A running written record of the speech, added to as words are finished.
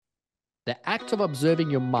The act of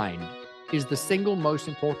observing your mind is the single most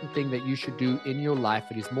important thing that you should do in your life.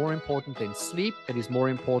 It is more important than sleep. It is more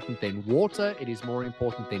important than water. It is more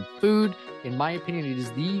important than food. In my opinion, it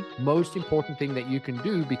is the most important thing that you can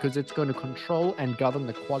do because it's going to control and govern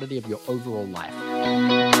the quality of your overall life.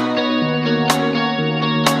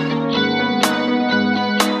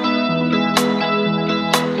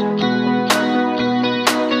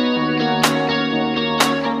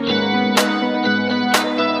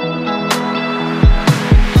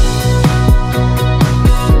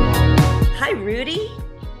 Hi, Rudi.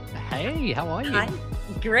 Hey, how are you? Hi.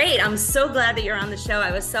 Great. I'm so glad that you're on the show.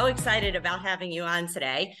 I was so excited about having you on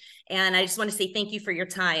today. And I just want to say thank you for your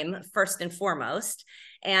time, first and foremost.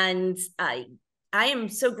 And I am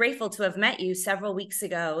so grateful to have met you several weeks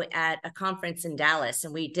ago at a conference in Dallas.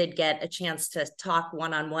 And we did get a chance to talk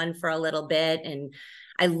one-on-one for a little bit. And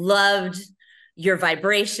I loved your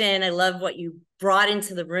vibration. I love what you brought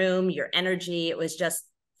into the room, your energy. It was just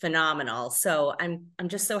phenomenal. So I'm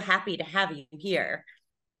just so happy to have you here.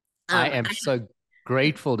 I Um, am so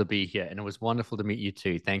grateful to be here, and it was wonderful to meet you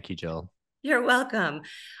too. Thank you, Joel. you're welcome.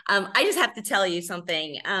 I just have to tell you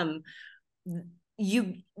something.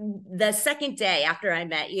 You, the second day after I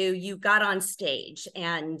met you, you got on stage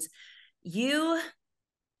and you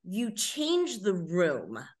you changed the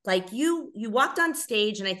room. Like you walked on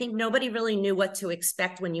stage, and I think nobody really knew what to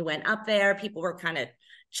expect when you went up there. People were kind of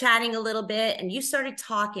chatting a little bit, and you started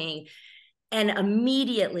talking, and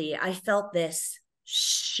immediately I felt this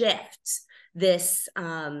shift, this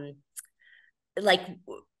like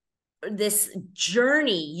this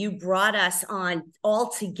journey you brought us on all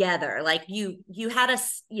together. Like you had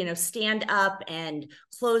us, stand up and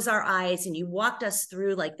close our eyes, and you walked us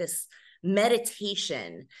through like this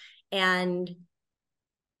meditation. And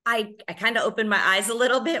I kind of opened my eyes a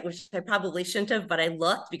little bit, which I probably shouldn't have, but I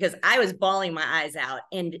looked because I was bawling my eyes out,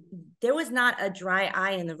 and there was not a dry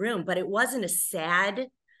eye in the room. But it wasn't a sad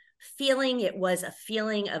feeling. It was a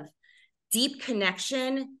feeling of deep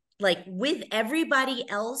connection, like with everybody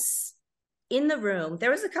else in the room.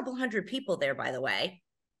 There was a couple hundred people there, by the way.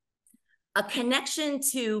 A connection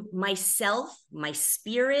to myself, my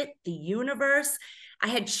spirit, the universe. I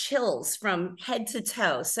had chills from head to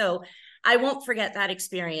toe. So I won't forget that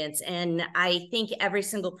experience. And I think every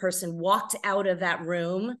single person walked out of that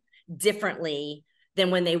room differently than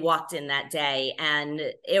when they walked in that day. And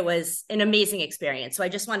it was an amazing experience. So I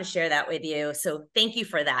just want to share that with you. So thank you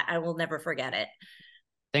for that. I will never forget it.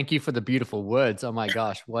 Thank you for the beautiful words. Oh my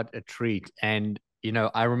gosh, what a treat. And,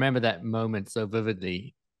 I remember that moment so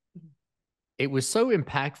vividly. It was so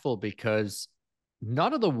impactful because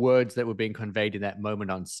not of the words that were being conveyed in that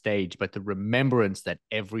moment on stage, but the remembrance that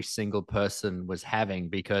every single person was having,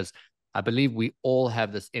 because I believe we all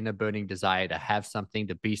have this inner burning desire to have something,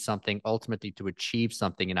 to be something, ultimately to achieve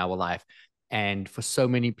something in our life. And for so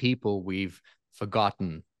many people, we've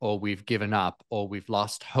forgotten, or we've given up, or we've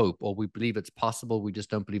lost hope, or we believe it's possible. We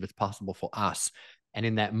just don't believe it's possible for us. And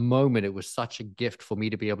in that moment, it was such a gift for me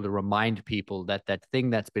to be able to remind people that that thing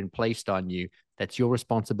that's been placed on you, that's your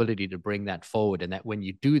responsibility to bring that forward. And that when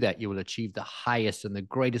you do that, you will achieve the highest and the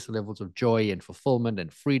greatest levels of joy and fulfillment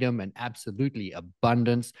and freedom and absolutely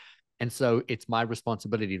abundance. And so it's my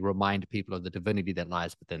responsibility to remind people of the divinity that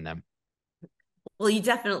lies within them. Well, you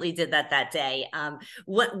definitely did that day.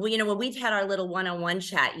 What when we've had our little one-on-one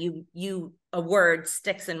chat, a word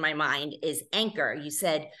sticks in my mind is anchor. You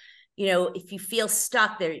said, if you feel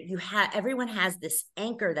stuck there, everyone has this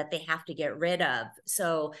anchor that they have to get rid of.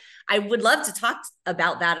 So I would love to talk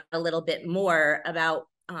about that a little bit more about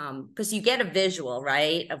because you get a visual,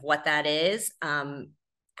 right, of what that is.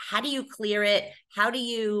 How do you clear it?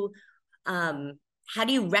 Um, how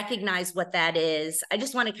do you recognize what that is? I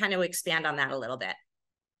just want to kind of expand on that a little bit.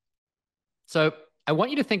 So I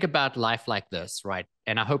want you to think about life like this, right?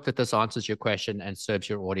 And I hope that this answers your question and serves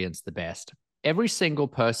your audience the best. Every single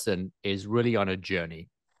person is really on a journey.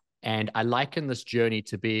 And I liken this journey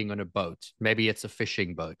to being on a boat. Maybe it's a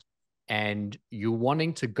fishing boat, and you're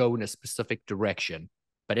wanting to go in a specific direction.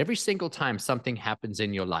 But every single time something happens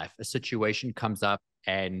in your life, a situation comes up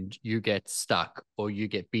and you get stuck, or you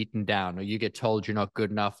get beaten down, or you get told you're not good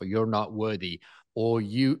enough, or you're not worthy, or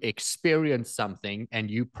you experience something and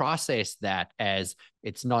you process that as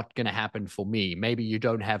it's not going to happen for me. Maybe you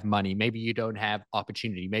don't have money. Maybe you don't have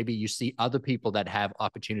opportunity. Maybe you see other people that have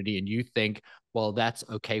opportunity and you think, well, that's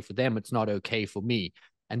okay for them. It's not okay for me.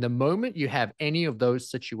 And the moment you have any of those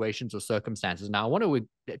situations or circumstances, now I want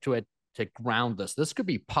to ground this. This could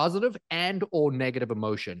be positive and or negative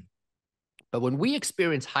emotion. But when we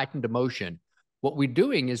experience heightened emotion, what we're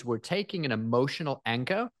doing is we're taking an emotional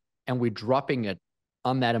anchor and we're dropping it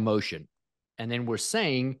on that emotion. And then we're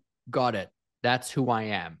saying, got it. That's who I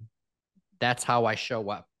am. That's how I show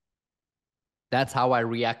up. That's how I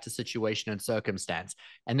react to situation and circumstance.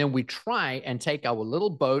 And then we try and take our little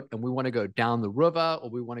boat and we want to go down the river, or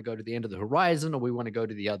we want to go to the end of the horizon, or we want to go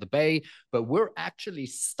to the other bay. But we're actually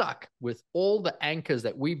stuck with all the anchors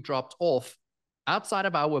that we've dropped off outside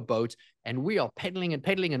of our boat. And we are pedaling and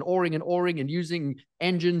pedaling and oaring and using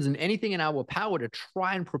engines and anything in our power to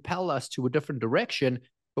try and propel us to a different direction.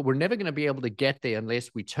 But we're never going to be able to get there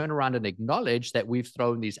unless we turn around and acknowledge that we've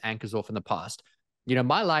thrown these anchors off in the past.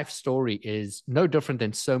 My life story is no different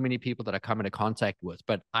than so many people that I come into contact with,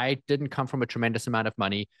 but I didn't come from a tremendous amount of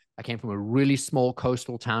money. I came from a really small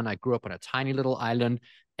coastal town. I grew up on a tiny little island,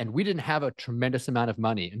 and we didn't have a tremendous amount of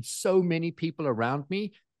money. And so many people around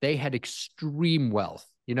me, they had extreme wealth.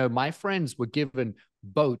 My friends were given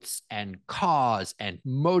boats and cars and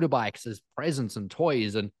motorbikes as presents and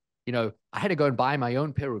toys. And, I had to go and buy my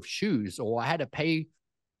own pair of shoes, or I had to pay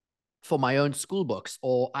for my own school books,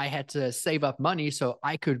 or I had to save up money so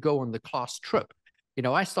I could go on the class trip.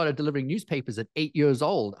 I started delivering newspapers at 8 years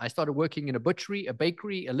old. I started working in a butchery, a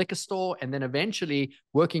bakery, a liquor store, and then eventually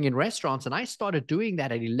working in restaurants. And I started doing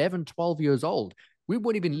that at 11, 12 years old. We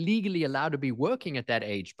weren't even legally allowed to be working at that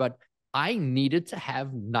age, but I needed to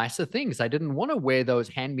have nicer things. I didn't want to wear those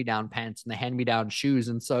hand-me-down pants and the hand-me-down shoes.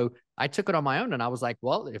 And so I took it on my own, and I was like,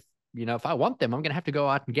 well, if I want them, I'm going to have to go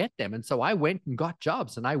out and get them. And so I went and got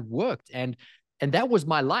jobs and I worked, and that was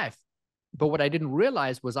my life. But what I didn't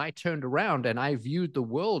realize was I turned around and I viewed the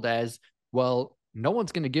world as, well, no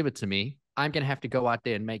one's going to give it to me. I'm going to have to go out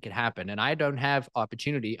there and make it happen. And I don't have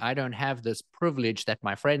opportunity. I don't have this privilege that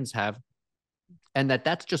my friends have. And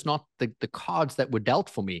that's just not the cards that were dealt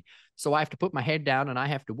for me. So I have to put my head down and I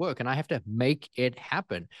have to work and I have to make it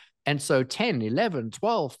happen. And so 10, 11,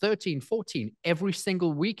 12, 13, 14, every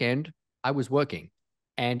single weekend I was working.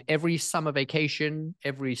 And every summer vacation,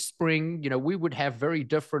 every spring, we would have very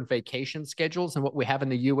different vacation schedules than what we have in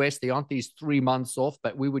the US. They aren't these 3 months off,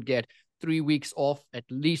 but we would get 3 weeks off at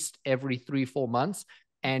least every 3, 4 months.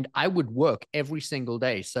 And I would work every single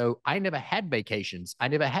day. So I never had vacations. I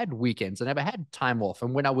never had weekends. I never had time off.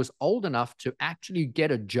 And when I was old enough to actually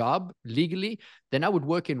get a job legally, then I would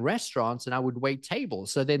work in restaurants and I would wait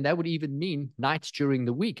tables. So then that would even mean nights during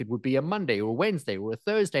the week. It would be a Monday or a Wednesday or a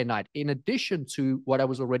Thursday night, in addition to what I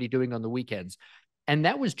was already doing on the weekends. And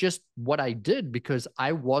that was just what I did because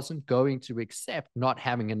I wasn't going to accept not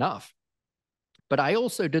having enough. But I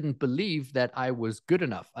also didn't believe that I was good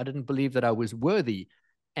enough. I didn't believe that I was worthy.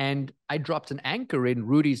 And I dropped an anchor in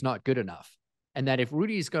Rudi's not good enough. And that if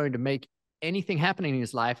Rudy is going to make anything happening in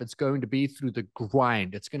his life, it's going to be through the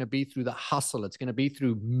grind. It's going to be through the hustle. It's going to be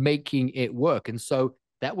through making it work. And so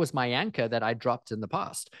that was my anchor that I dropped in the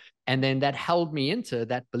past. And then that held me into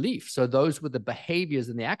that belief. So those were the behaviors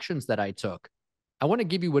and the actions that I took. I want to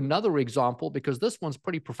give you another example because this one's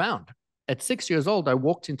pretty profound. At 6 years old, I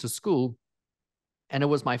walked into school and it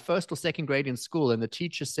was my first or second grade in school. And the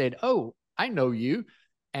teacher said, "Oh, I know you."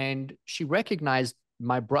 And she recognized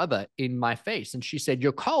my brother in my face. And she said,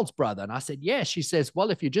 "You're Carl's brother." And I said, "Yeah." She says, "Well,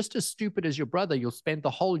 if you're just as stupid as your brother, you'll spend the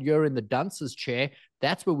whole year in the dunce's chair.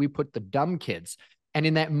 That's where we put the dumb kids." And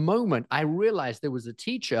in that moment, I realized there was a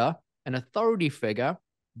teacher, an authority figure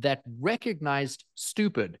that recognized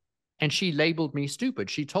stupid. And she labeled me stupid.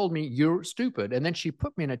 She told me, "You're stupid." And then she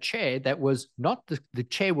put me in a chair that was not the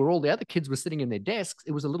chair where all the other kids were sitting in their desks.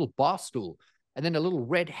 It was a little bar stool. And then a little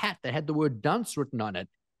red hat that had the word dunce written on it.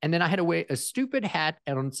 And then I had to wear a stupid hat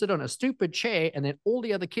and sit on a stupid chair. And then all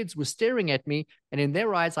the other kids were staring at me. And in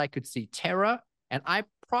their eyes, I could see terror. And I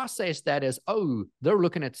processed that as, oh, they're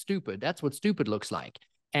looking at stupid. That's what stupid looks like.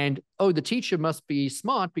 And, oh, the teacher must be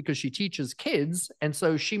smart because she teaches kids. And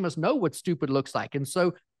so she must know what stupid looks like. And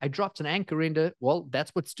so I dropped an anchor into, well, that's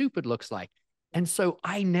what stupid looks like. And so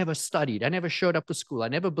I never studied. I never showed up to school. I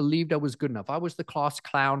never believed I was good enough. I was the class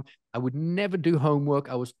clown. I would never do homework.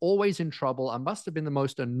 I was always in trouble. I must have been the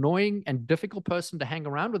most annoying and difficult person to hang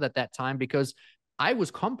around with at that time because I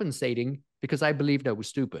was compensating because I believed I was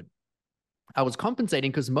stupid. I was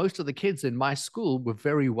compensating because most of the kids in my school were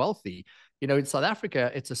very wealthy. In South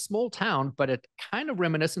Africa, it's a small town, but it kind of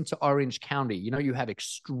reminiscent to Orange County. You have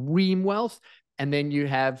extreme wealth and then you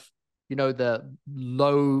have the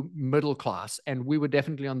low middle class, and we were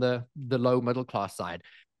definitely on the low middle class side.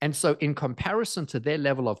 And so in comparison to their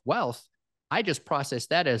level of wealth, I just processed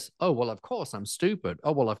that as, oh, well, of course I'm stupid.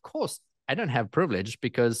 Oh, well, of course I don't have privilege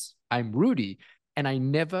because I'm Rudi. And I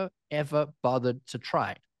never, ever bothered to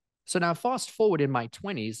try it. So now fast forward in my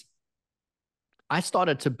 20s, I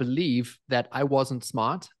started to believe that I wasn't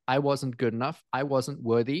smart. I wasn't good enough. I wasn't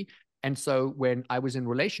worthy. And so when I was in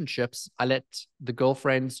relationships, I let the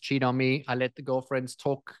girlfriends cheat on me. I let the girlfriends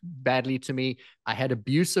talk badly to me. I had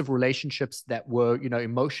abusive relationships that were,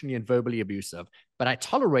 emotionally and verbally abusive, but I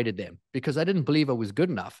tolerated them because I didn't believe I was good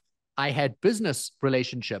enough. I had business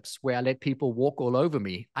relationships where I let people walk all over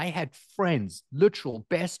me. I had friends, literal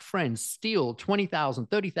best friends, steal $20,000,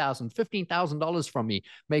 $30,000, $15,000 from me,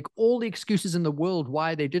 make all the excuses in the world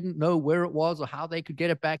why they didn't know where it was or how they could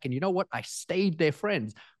get it back. And you know what? I stayed their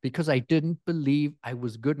friends because I didn't believe I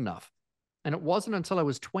was good enough. And it wasn't until I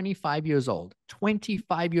was 25 years old,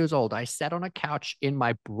 I sat on a couch in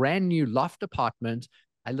my brand new loft apartment.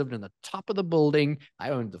 I lived in the top of the building.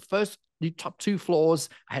 I owned the top 2 floors.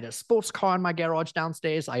 I had a sports car in my garage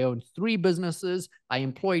downstairs. I owned 3 businesses. I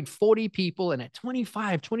employed 40 people. And at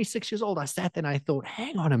 25, 26 years old, I sat there and I thought,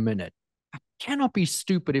 hang on a minute. I cannot be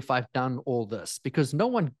stupid if I've done all this because no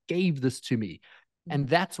one gave this to me. And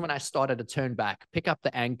that's when I started to turn back, pick up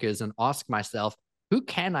the anchors and ask myself, who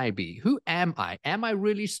can I be? Who am I? Am I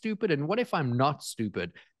really stupid? And what if I'm not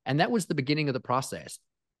stupid? And that was the beginning of the process.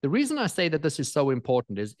 The reason I say that this is so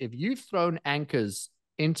important is if you've thrown anchors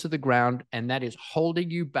into the ground and that is holding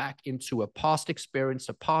you back into a past experience,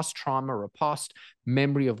 a past trauma, or a past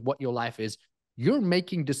memory of what your life is, you're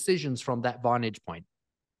making decisions from that vantage point.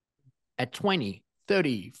 At 20,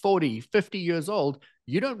 30, 40, 50 years old,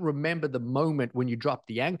 you don't remember the moment when you dropped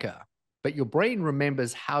the anchor, but your brain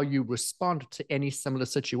remembers how you respond to any similar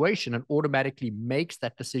situation and automatically makes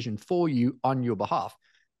that decision for you on your behalf.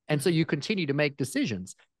 And so you continue to make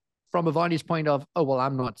decisions from a vantage point of, oh, well,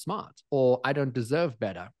 I'm not smart or I don't deserve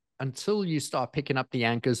better until you start picking up the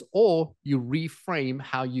anchors or you reframe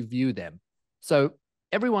how you view them. So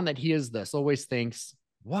everyone that hears this always thinks,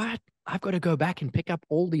 what? I've got to go back and pick up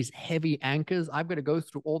all these heavy anchors. I've got to go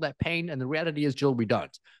through all that pain. And the reality is, Jill, we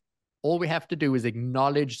don't. All we have to do is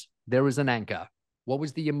acknowledge there is an anchor. What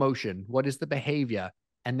was the emotion? What is the behavior?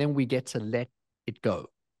 And then we get to let it go.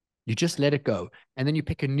 You just let it go. And then you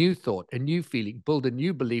pick a new thought, a new feeling, build a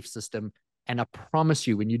new belief system. And I promise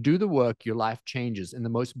you, when you do the work, your life changes in the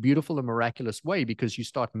most beautiful and miraculous way because you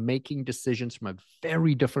start making decisions from a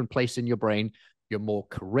very different place in your brain. You're more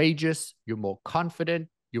courageous. You're more confident.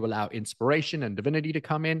 You allow inspiration and divinity to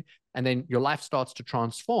come in. And then your life starts to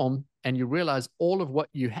transform. And you realize all of what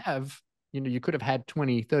you have, you could have had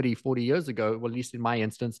 20, 30, 40 years ago, well, at least in my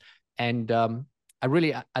instance. And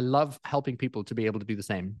I love helping people to be able to do the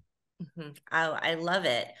same. Mm-hmm. I love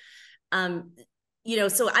it.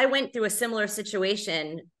 So I went through a similar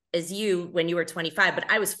situation as you when you were 25, but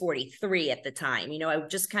I was 43 at the time. I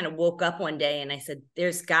just kind of woke up one day and I said,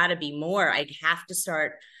 there's got to be more. I have to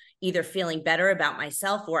start either feeling better about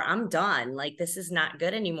myself or I'm done. Like, this is not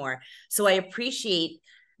good anymore. So I appreciate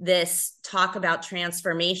this talk about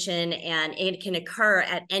transformation, and it can occur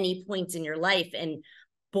at any point in your life. And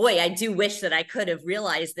boy, I do wish that I could have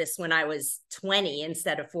realized this when I was 20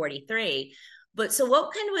 instead of 43. But so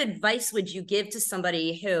what kind of advice would you give to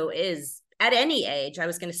somebody who is at any age, I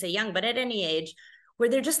was going to say young, but at any age, where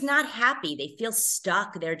they're just not happy? They feel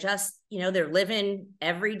stuck. They're just, they're living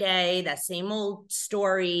every day, that same old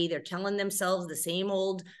story. They're telling themselves the same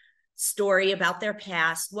old story about their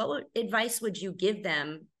past. What advice would you give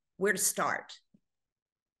them where to start?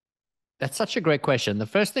 That's such a great question. The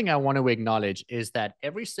first thing I want to acknowledge is that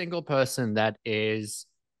every single person that is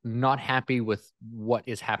not happy with what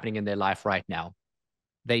is happening in their life right now,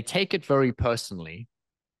 they take it very personally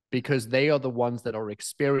because they are the ones that are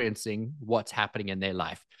experiencing what's happening in their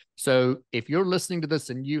life. So if you're listening to this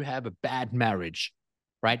and you have a bad marriage,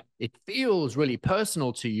 right, it feels really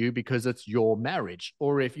personal to you because it's your marriage.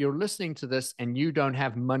 Or if you're listening to this and you don't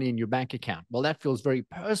have money in your bank account, well, that feels very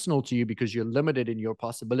personal to you because you're limited in your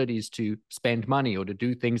possibilities to spend money or to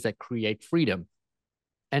do things that create freedom.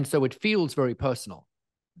 And so it feels very personal,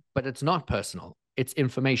 but it's not personal. It's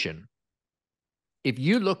information. If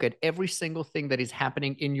you look at every single thing that is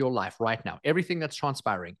happening in your life right now, everything that's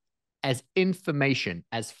transpiring as information,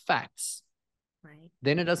 as facts, right,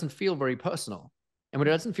 then it doesn't feel very personal. And when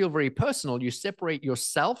it doesn't feel very personal, you separate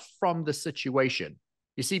yourself from the situation.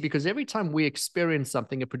 You see, because every time we experience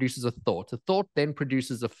something, it produces a thought. A thought then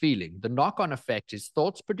produces a feeling. The knock-on effect is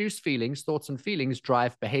thoughts produce feelings, thoughts and feelings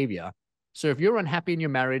drive behavior. So if you're unhappy in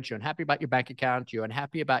your marriage, you're unhappy about your bank account, you're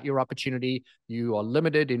unhappy about your opportunity, you are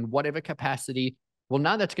limited in whatever capacity, Well,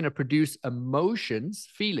 now that's going to produce emotions,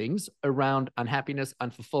 feelings around unhappiness,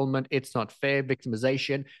 unfulfillment. It's not fair,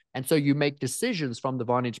 victimization. And so you make decisions from the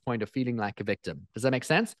vantage point of feeling like a victim. Does that make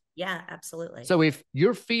sense? Yeah, absolutely. So if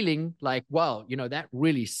you're feeling like, well, that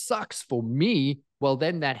really sucks for me, well,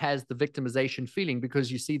 then that has the victimization feeling because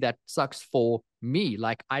you see that sucks for me.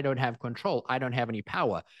 Like I don't have control. I don't have any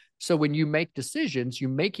power. So when you make decisions, you're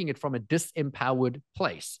making it from a disempowered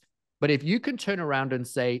place. But if you can turn around and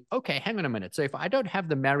say, okay, hang on a minute. So if I don't have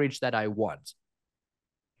the marriage that I want,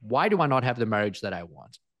 why do I not have the marriage that I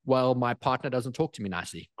want? Well, my partner doesn't talk to me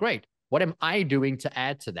nicely. Great. What am I doing to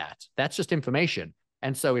add to that? That's just information.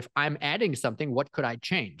 And so if I'm adding something, what could I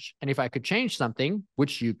change? And if I could change something,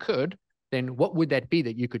 which you could, then what would that be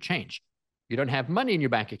that you could change? You don't have money in your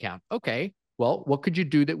bank account. Okay. Well, what could you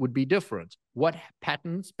do that would be different? What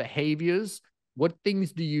patterns, behaviors, what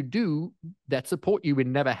things do you do that support you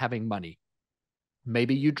in never having money?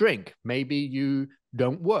 Maybe you drink. Maybe you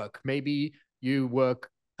don't work. Maybe you work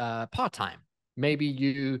part-time. Maybe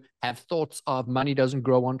you have thoughts of money doesn't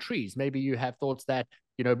grow on trees. Maybe you have thoughts that,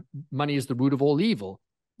 money is the root of all evil.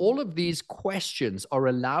 All of these questions are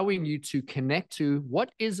allowing you to connect to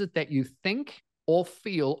what is it that you think or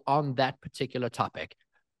feel on that particular topic.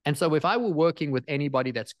 And so if I were working with anybody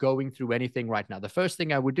that's going through anything right now, the first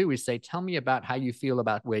thing I would do is say, tell me about how you feel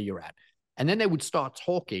about where you're at. And then they would start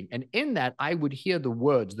talking. And in that, I would hear the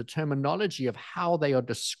words, the terminology of how they are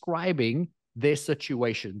describing their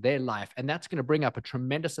situation, their life. And that's going to bring up a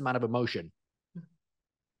tremendous amount of emotion.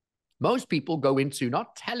 Most people go into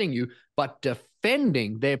not telling you, but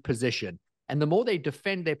defending their position. And the more they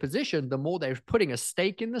defend their position, the more they're putting a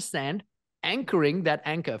stake in the sand, anchoring that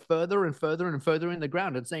anchor further and further and further in the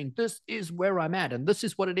ground and saying, this is where I'm at and this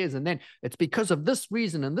is what it is. And then it's because of this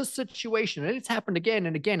reason and this situation and it's happened again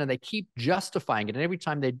and again. And they keep justifying it. And every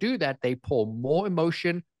time they do that, they pour more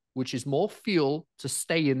emotion, which is more fuel to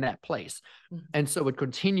stay in that place. Mm-hmm. And so it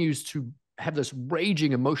continues to have this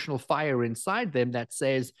raging emotional fire inside them that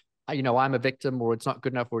says, I'm a victim, or it's not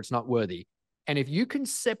good enough, or it's not worthy. And if you can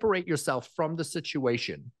separate yourself from the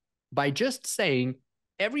situation by just saying,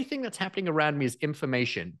 everything that's happening around me is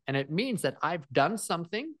information, and it means that I've done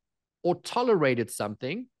something or tolerated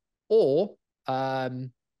something or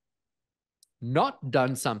not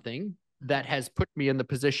done something that has put me in the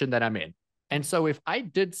position that I'm in. And so if I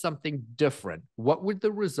did something different, what would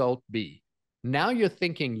the result be? Now you're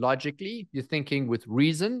thinking logically, you're thinking with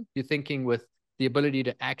reason, you're thinking with the ability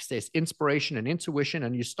to access inspiration and intuition,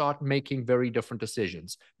 and you start making very different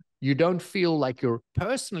decisions. You don't feel like you're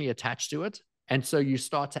personally attached to it. And so you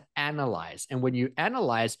start to analyze. And when you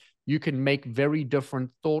analyze, you can make very different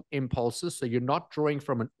thought impulses. So you're not drawing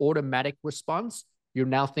from an automatic response. You're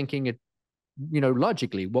now thinking it,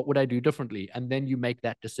 logically, what would I do differently? And then you make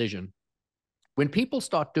that decision. When people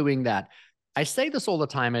start doing that, I say this all the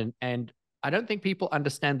time, and I don't think people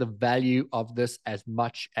understand the value of this as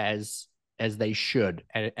much as they should.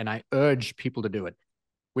 And I urge people to do it.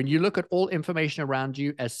 When you look at all information around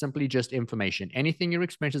you as simply just information, anything you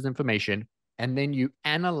experience is information, and then you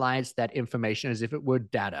analyze that information as if it were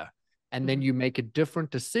data, and then you make a different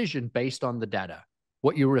decision based on the data.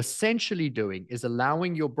 What you're essentially doing is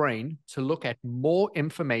allowing your brain to look at more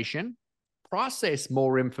information, process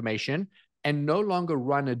more information, and no longer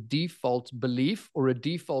run a default belief or a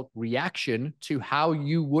default reaction to how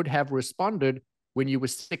you would have responded when you were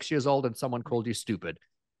 6 years old and someone called you stupid.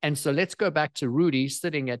 And so let's go back to Rudi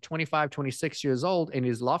sitting at 25, 26 years old in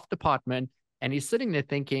his loft apartment. And he's sitting there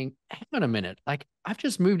thinking, hang on a minute, like I've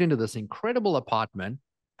just moved into this incredible apartment.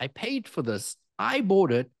 I paid for this. I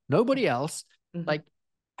bought it. Nobody else. Mm-hmm. Like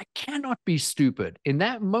I cannot be stupid. In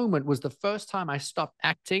that moment was the first time I stopped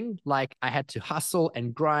acting like I had to hustle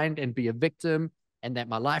and grind and be a victim and that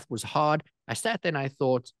my life was hard. I sat there and I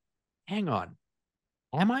thought, hang on,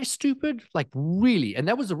 am I stupid? Like really? And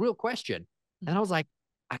that was a real question. And I was like,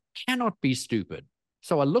 I cannot be stupid.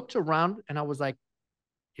 So I looked around and I was like,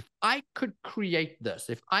 if I could create this,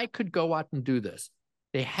 if I could go out and do this,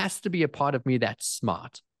 there has to be a part of me that's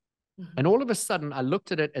smart. Mm-hmm. And all of a sudden I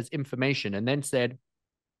looked at it as information and then said,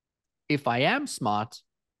 if I am smart,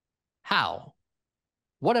 how?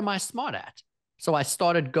 What am I smart at? So I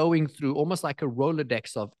started going through almost like a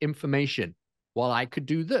Rolodex of information. Well, I could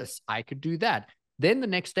do this. I could do that. Then the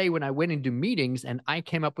next day when I went into meetings and I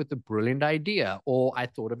came up with a brilliant idea, or I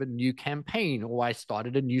thought of a new campaign, or I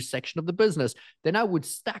started a new section of the business, then I would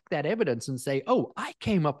stack that evidence and say, oh, I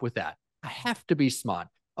came up with that. I have to be smart.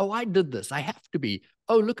 Oh, I did this. I have to be.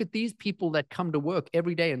 Oh, look at these people that come to work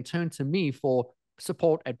every day and turn to me for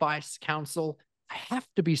support, advice, counsel. I have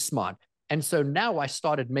to be smart. And so now I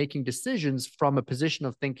started making decisions from a position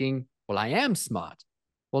of thinking, well, I am smart.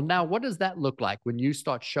 Well, now what does that look like when you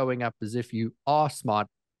start showing up as if you are smart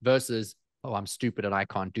versus, oh, I'm stupid and I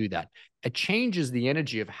can't do that? It changes the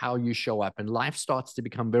energy of how you show up, and life starts to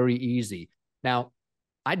become very easy. Now,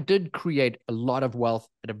 I did create a lot of wealth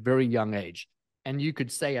at a very young age. And you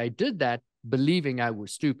could say I did that believing I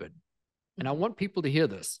was stupid. And I want people to hear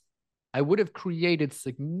this. I would have created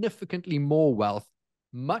significantly more wealth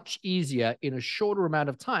much easier in a shorter amount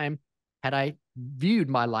of time had I viewed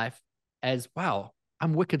my life as, wow,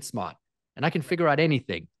 I'm wicked smart and I can figure out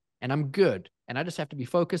anything and I'm good and I just have to be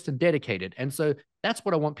focused and dedicated. And so that's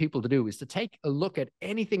what I want people to do, is to take a look at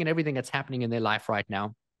anything and everything that's happening in their life right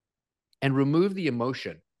now and remove the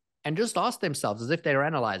emotion and just ask themselves, as if they're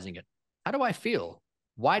analyzing it, how do I feel?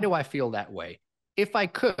 Why do I feel that way? If I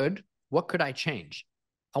could, what could I change?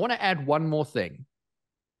 I want to add one more thing.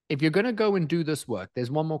 If you're going to go and do this work,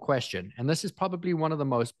 there's one more question. And this is probably one of the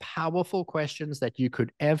most powerful questions that you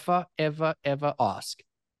could ever, ever, ever ask.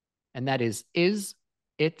 And that is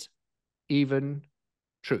it even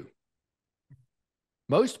true?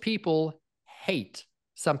 Most people hate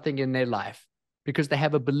something in their life because they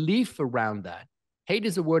have a belief around that. Hate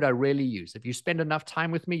is a word I rarely use. If you spend enough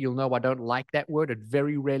time with me, you'll know I don't like that word. It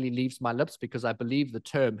very rarely leaves my lips because I believe the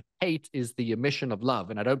term hate is the emission of love.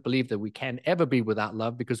 And I don't believe that we can ever be without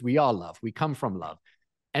love, because we are love. We come from love.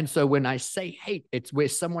 And so when I say hate, it's where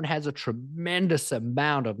someone has a tremendous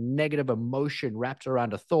amount of negative emotion wrapped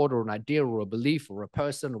around a thought or an idea or a belief or a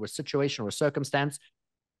person or a situation or a circumstance.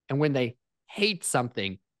 And when they hate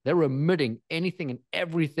something, they're omitting anything and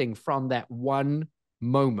everything from that one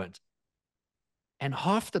moment. And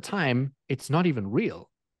half the time, it's not even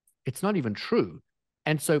real. It's not even true.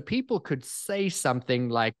 And so people could say something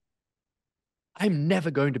like, I'm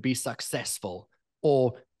never going to be successful,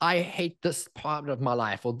 or I hate this part of my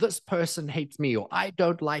life, or this person hates me, or I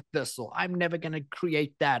don't like this, or I'm never going to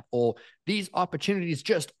create that, or these opportunities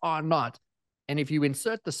just are not. And if you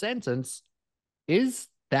insert the sentence, is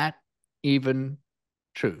that even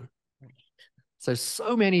true?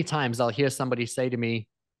 So many times I'll hear somebody say to me,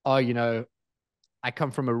 oh, I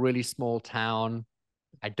come from a really small town.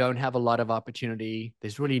 I don't have a lot of opportunity.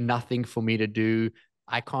 There's really nothing for me to do.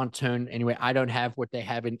 I can't turn anywhere. I don't have what they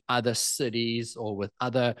have in other cities or with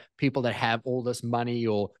other people that have all this money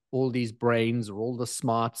or all these brains or all the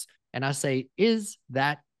smarts. And I say, is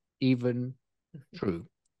that even true?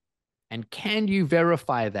 And can you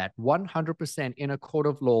verify that 100% in a court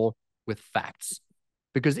of law with facts?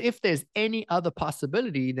 Because if there's any other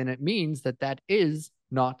possibility, then it means that that is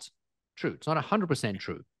not true. It's not 100%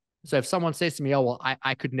 true. So if someone says to me, oh, well,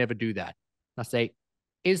 I could never do that, I say,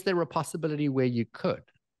 is there a possibility where you could?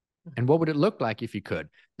 And what would it look like if you could?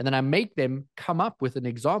 And then I make them come up with an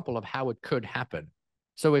example of how it could happen.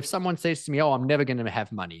 So if someone says to me, oh, I'm never going to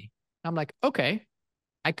have money, I'm like, okay,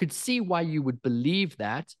 I could see why you would believe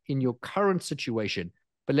that in your current situation.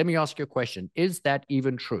 But let me ask you a question. Is that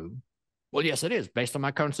even true? Well, yes, it is, based on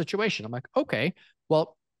my current situation. I'm like, okay,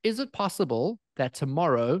 well, is it possible that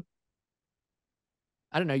tomorrow,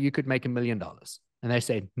 I don't know, you could make $1 million? And they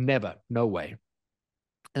say, never, no way.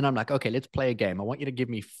 And I'm like, okay, let's play a game. I want you to give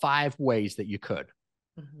me 5 ways that you could.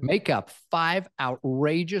 Make up 5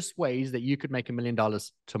 outrageous ways that you could make $1 million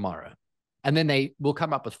tomorrow. And then they will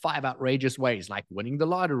come up with 5 outrageous ways, like winning the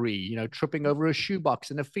lottery, tripping over a shoebox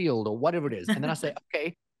in a field or whatever it is. And then I say,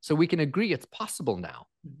 okay, so we can agree it's possible now.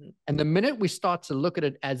 And the minute we start to look at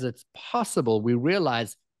it as it's possible, we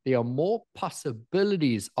realize there are more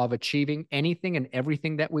possibilities of achieving anything and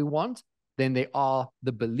everything that we want than there are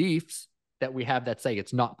the beliefs that we have that say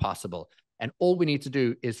it's not possible. And all we need to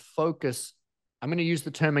do is focus. I'm going to use the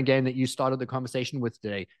term again that you started the conversation with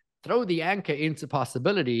today. Throw the anchor into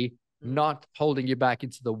possibility, not holding you back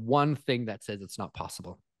into the one thing that says it's not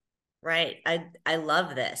possible. Right. I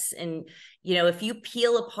love this. And, if you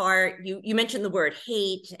peel apart, you mentioned the word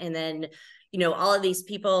hate, and then, all of these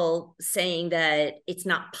people saying that it's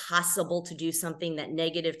not possible to do something, that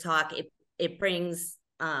negative talk, it brings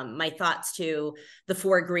my thoughts to the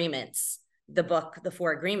 4 agreements, the book, the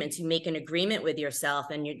 4 agreements. You make an agreement with yourself,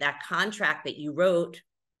 and that contract that you wrote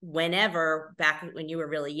whenever, back when you were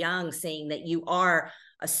really young, saying that you are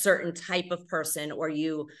a certain type of person, or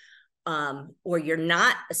you're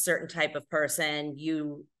not a certain type of person,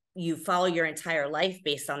 you follow your entire life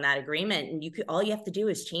based on that agreement. And all you have to do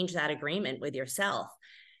is change that agreement with yourself.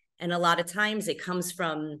 And a lot of times it comes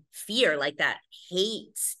from fear, like that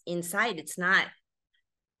hate inside.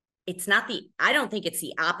 I don't think it's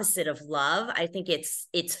the opposite of love. I think it's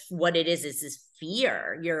what it is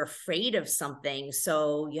fear. You're afraid of something.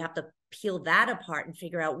 So you have to peel that apart and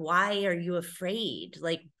figure out, why are you afraid?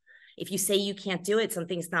 Like, if you say you can't do it,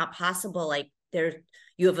 something's not possible, like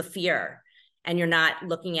you have a fear. and you're not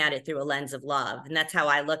looking at it through a lens of love. And that's how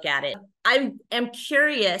I look at it. I am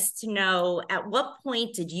curious to know, at what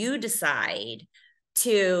point did you decide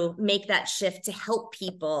to make that shift to help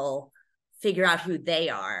people figure out who they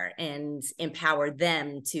are and empower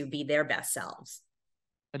them to be their best selves?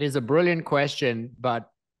 It is a brilliant question, but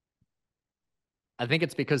I think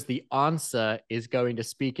it's because the answer is going to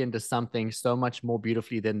speak into something so much more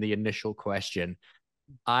beautifully than the initial question.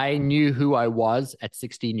 I knew who I was at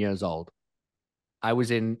 16 years old. I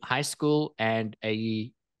was in high school, and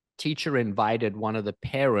a teacher invited one of the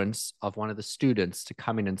parents of one of the students to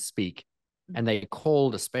come in and speak. And they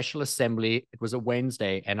called a special assembly. It was a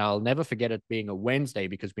Wednesday, and I'll never forget it being a Wednesday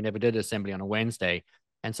because we never did assembly on a Wednesday.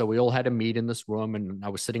 And so we all had to meet in this room, and I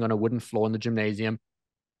was sitting on a wooden floor in the gymnasium.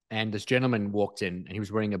 And this gentleman walked in, and he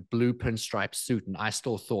was wearing a blue pinstripe suit. And I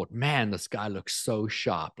still thought, man, this guy looks so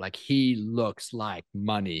sharp. Like, he looks like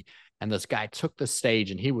money. And this guy took the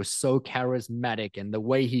stage, and he was so charismatic, and the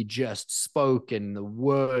way he just spoke, and the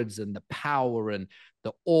words and the power and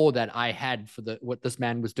the awe that I had for what this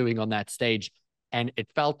man was doing on that stage. And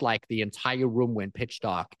it felt like the entire room went pitch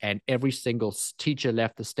dark, and every single teacher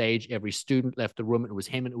left the stage, every student left the room. It was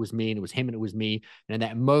him and it was me, and it was him and it was me. And in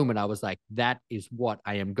that moment, I was like, that is what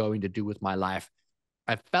I am going to do with my life.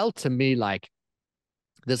 I felt to me like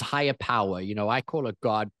this higher power, I call it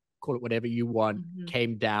God, call it whatever you want,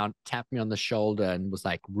 came down, tapped me on the shoulder, and was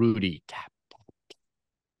like, Rudi, tap.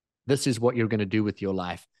 This is what you're going to do with your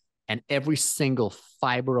life. And every single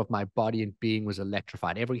fiber of my body and being was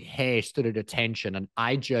electrified. Every hair stood at attention. And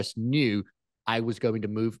I just knew I was going to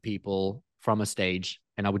move people from a stage,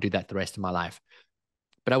 and I would do that the rest of my life.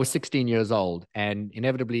 But I was 16 years old, and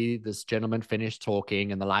inevitably this gentleman finished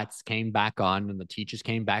talking, and the lights came back on, and the teachers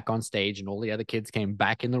came back on stage, and all the other kids came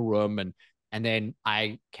back in the room. And then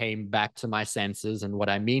I came back to my senses. And what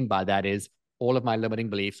I mean by that is, all of my limiting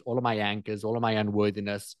beliefs, all of my anchors, all of my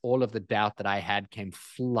unworthiness, all of the doubt that I had came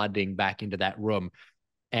flooding back into that room.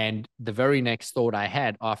 And the very next thought I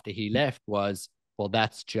had after he left was, well,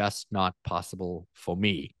 that's just not possible for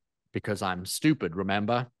me, because I'm stupid,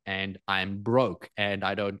 remember? And I'm broke, and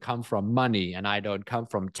I don't come from money, and I don't come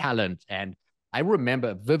from talent. And I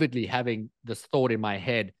remember vividly having this thought in my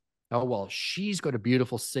head, oh, well, she's got a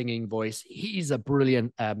beautiful singing voice. He's a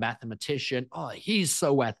brilliant mathematician. Oh, he's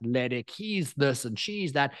so athletic. He's this and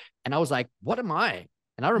she's that. And I was like, what am I?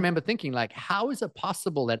 And I remember thinking, like, how is it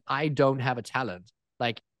possible that I don't have a talent?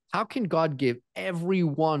 Like, how can God give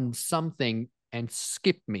everyone something and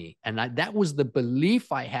skip me? And that was the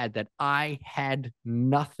belief I had, that I had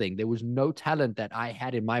nothing. There was no talent that I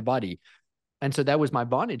had in my body. And so that was my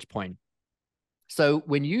vantage point. So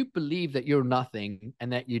when you believe that you're nothing,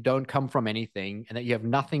 and that you don't come from anything, and that you have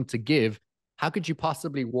nothing to give, how could you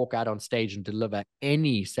possibly walk out on stage and deliver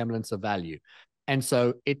any semblance of value? And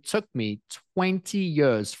so it took me 20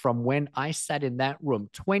 years from when I sat in that room,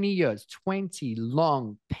 20 years, 20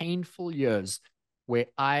 long, painful years, where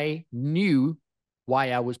I knew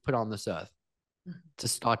why I was put on this earth, to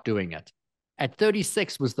start doing it. At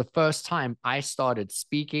 36 was the first time I started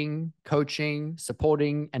speaking, coaching,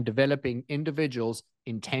 supporting, and developing individuals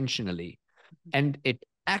intentionally. And it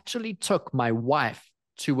actually took my wife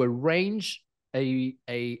to arrange a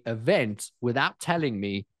event without telling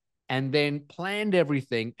me, and then planned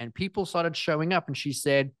everything, and people started showing up, and she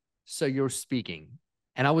said, so you're speaking.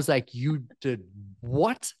 And I was like, you did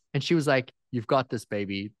what? And she was like, you've got this,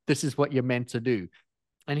 baby. This is what you're meant to do.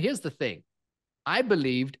 And here's the thing. I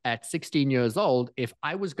believed at 16 years old, if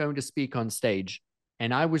I was going to speak on stage,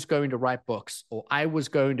 and I was going to write books, or I was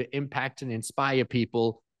going to impact and inspire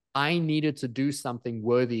people, I needed to do something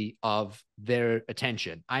worthy of their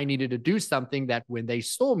attention. I needed to do something that when they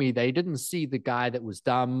saw me, they didn't see the guy that was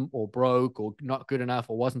dumb or broke or not good enough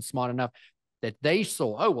or wasn't smart enough, that they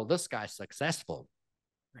saw, oh, well, this guy's successful.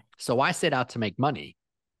 So I set out to make money.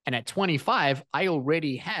 And at 25, I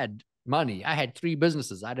already had money. I had 3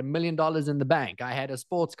 businesses. I had $1 million in the bank. I had a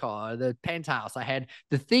sports car, the penthouse. I had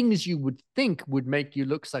the things you would think would make you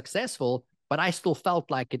look successful, but I still felt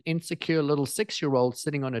like an insecure little 6-year-old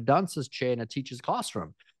sitting on a dancer's chair in a teacher's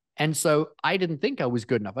classroom. And so I didn't think I was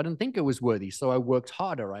good enough. I didn't think I was worthy. So I worked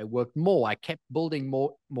harder. I worked more. I kept building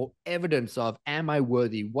more evidence of, am I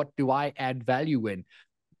worthy? What do I add value in?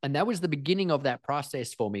 And that was the beginning of that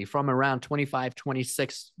process for me from around 25,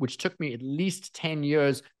 26, which took me at least 10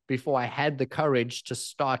 years before I had the courage to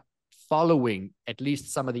start following at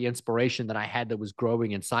least some of the inspiration that I had that was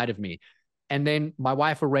growing inside of me. And then my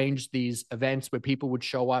wife arranged these events where people would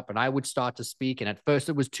show up, and I would start to speak. And at first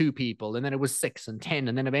it was 2 people, and then it was 6 and 10.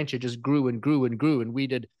 And then eventually it just grew and grew and grew. And we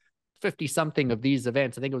did 50 something of these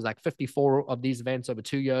events. I think it was like 54 of these events over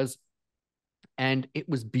 2 years. And it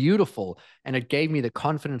was beautiful. And it gave me the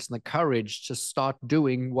confidence and the courage to start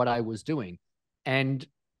doing what I was doing. And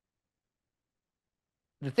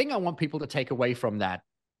the thing I want people to take away from that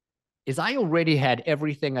is I already had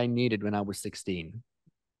everything I needed when I was 16.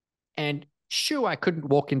 And sure, I couldn't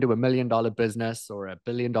walk into $1 million business or $1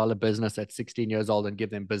 billion business at 16 years old and give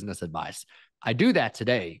them business advice. I do that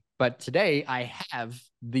today, but today I have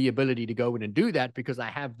the ability to go in and do that because I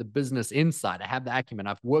have the business insight. I have the acumen.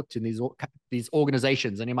 I've worked in these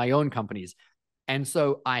organizations and in my own companies. And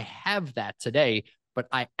so I have that today, but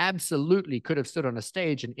I absolutely could have stood on a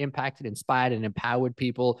stage and impacted, inspired, and empowered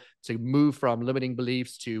people to move from limiting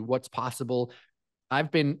beliefs to what's possible.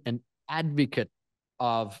 I've been an advocate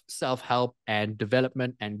of self-help and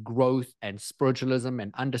development and growth and spiritualism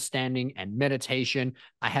and understanding and meditation.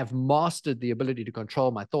 I have mastered the ability to control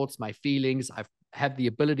my thoughts, my feelings. I've had the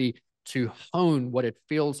ability to hone what it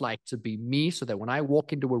feels like to be me so that when I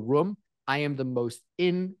walk into a room, I am the most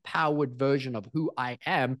empowered version of who I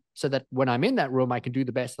am so that when I'm in that room, I can do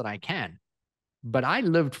the best that I can. But I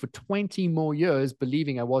lived for 20 more years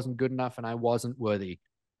believing I wasn't good enough and I wasn't worthy.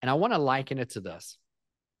 And I want to liken it to this.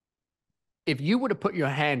 If you were to put your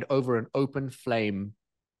hand over an open flame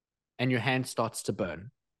and your hand starts to burn,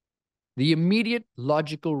 the immediate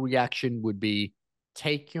logical reaction would be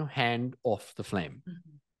take your hand off the flame.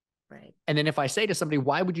 Mm-hmm. Right. And then if I say to somebody,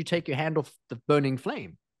 why would you take your hand off the burning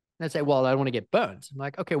flame? They say, well, I don't want to get burned. I'm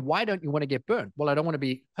like, okay, why don't you want to get burned? Well, I don't want to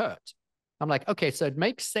be hurt. I'm like, okay, so it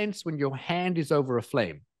makes sense when your hand is over a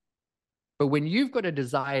flame. But when you've got a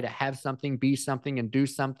desire to have something, be something, and do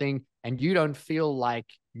something, and you don't feel like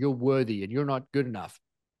you're worthy and you're not good enough,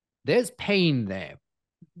 there's pain there,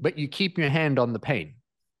 but you keep your hand on the pain.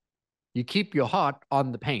 You keep your heart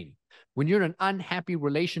on the pain. When you're in an unhappy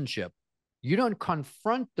relationship, you don't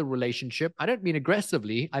confront the relationship. I don't mean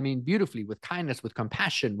aggressively. I mean beautifully, with kindness, with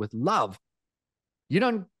compassion, with love. You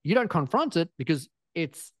don't confront it because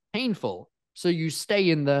it's painful. So you stay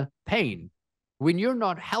in the pain. When you're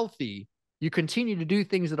not healthy, you continue to do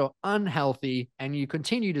things that are unhealthy and you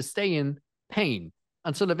continue to stay in pain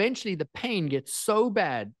until eventually the pain gets so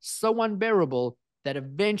bad, so unbearable that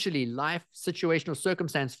eventually life, situational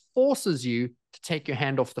circumstance forces you to take your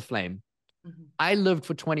hand off the flame. Mm-hmm. I lived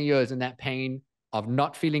for 20 years in that pain of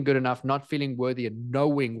not feeling good enough, not feeling worthy, and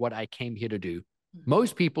knowing what I came here to do. Mm-hmm.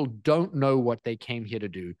 Most people don't know what they came here to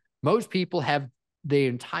do. Most people have their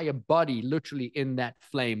entire body literally in that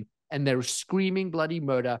flame and they're screaming bloody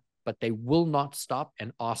murder, but they will not stop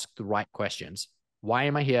and ask the right questions. Why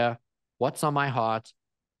am I here? What's on my heart?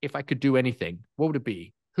 If I could do anything, what would it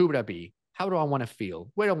be? Who would I be? How do I want to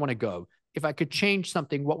feel? Where do I want to go? If I could change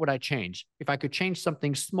something, what would I change? If I could change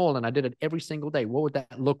something small and I did it every single day, what would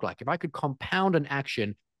that look like? If I could compound an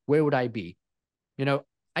action, where would I be? You know,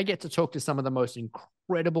 I get to talk to some of the most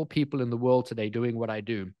incredible people in the world today doing what I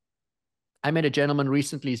do. I met a gentleman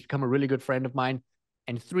recently. He's become a really good friend of mine.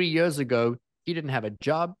 And 3 years ago, he didn't have a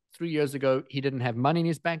job. 3 years ago, he didn't have money in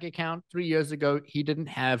his bank account. 3 years ago, he didn't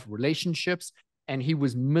have relationships and he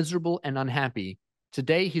was miserable and unhappy.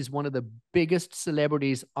 Today, he's one of the biggest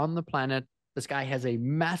celebrities on the planet. This guy has a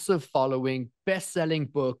massive following, best-selling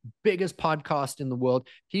book, biggest podcast in the world.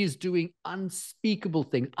 He's doing unspeakable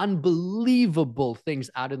things, unbelievable things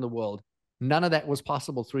out in the world. None of that was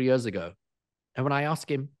possible 3 years ago. And when I ask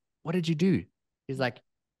him, what did you do? He's like,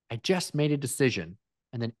 I just made a decision.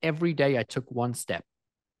 And then every day I took one step.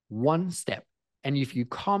 And if you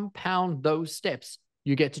compound those steps,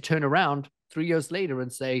 you get to turn around 3 years later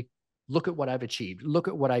and say, look at what I've achieved. Look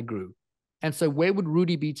at what I grew. And so where would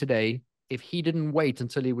Rudi be today if he didn't wait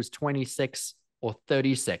until he was 26 or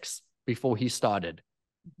 36 before he started?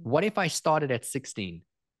 What if I started at 16?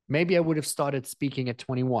 Maybe I would have started speaking at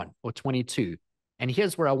 21 or 22. And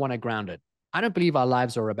here's where I want to ground it. I don't believe our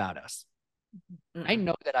lives are about us. I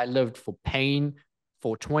know that I lived for pain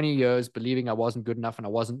for 20 years, believing I wasn't good enough and I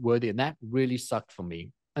wasn't worthy. And that really sucked for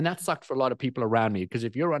me. And that sucked for a lot of people around me, because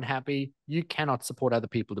if you're unhappy, you cannot support other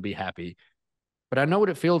people to be happy. But I know what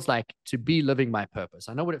it feels like to be living my purpose.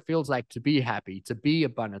 I know what it feels like to be happy, to be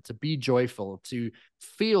abundant, to be joyful, to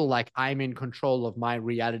feel like I'm in control of my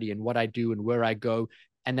reality and what I do and where I go.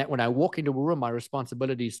 And that when I walk into a room, my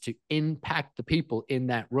responsibility is to impact the people in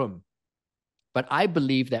that room. But I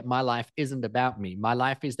believe that my life isn't about me. My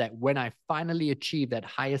life is that when I finally achieve that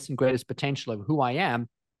highest and greatest potential of who I am,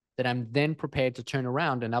 that I'm then prepared to turn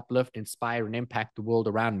around and uplift, inspire, and impact the world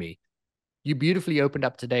around me. You beautifully opened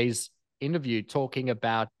up today's interview talking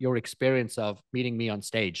about your experience of meeting me on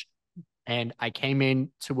stage. And I came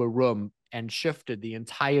into a room and shifted the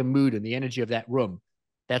entire mood and the energy of that room.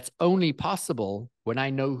 That's only possible when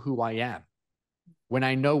I know who I am, when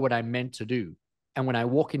I know what I'm meant to do. And when I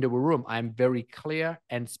walk into a room, I'm very clear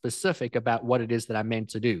and specific about what it is that I'm meant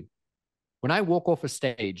to do. When I walk off a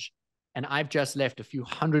stage and I've just left a few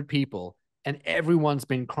hundred people and everyone's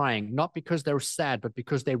been crying, not because they're sad, but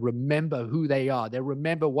because they remember who they are. They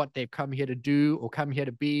remember what they've come here to do or come here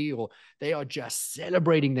to be, or they are just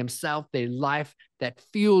celebrating themselves, their life. That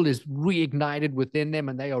fuel is reignited within them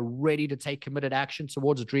and they are ready to take committed action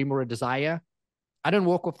towards a dream or a desire. I don't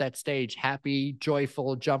walk off that stage happy,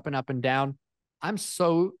 joyful, jumping up and down. I'm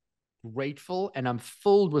so grateful and I'm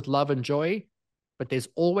filled with love and joy. But there's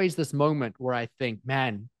always this moment where I think,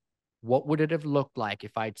 man, what would it have looked like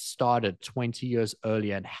if I'd started 20 years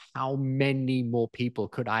earlier? And how many more people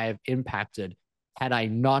could I have impacted had I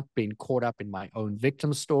not been caught up in my own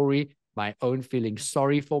victim story, my own feeling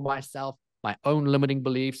sorry for myself, my own limiting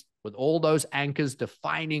beliefs, with all those anchors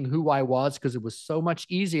defining who I was? Because it was so much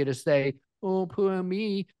easier to say, oh, poor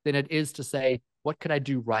me, than it is to say, what could I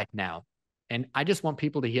do right now? And I just want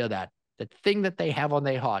people to hear that thing that they have on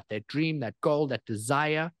their heart, that dream, that goal, that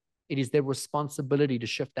desire, it is their responsibility to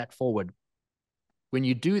shift that forward. When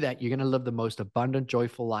you do that, you're going to live the most abundant,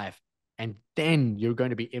 joyful life. And then you're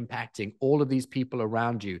going to be impacting all of these people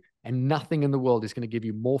around you. And nothing in the world is going to give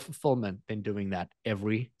you more fulfillment than doing that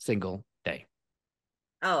every single day.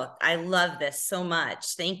 Oh, I love this so much.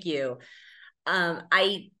 Thank you.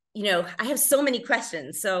 I have so many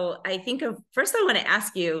questions. So I think first I want to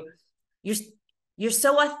ask you, you're you're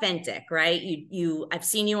so authentic, right? I've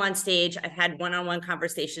seen you on stage. I've had one-on-one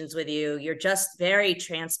conversations with you. You're just very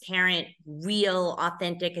transparent, real,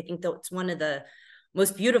 authentic. I think that's one of the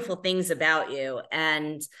most beautiful things about you.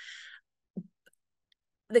 And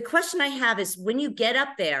the question I have is, when you get up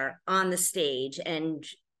there on the stage and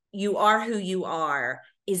you are who you are,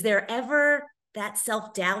 is there ever that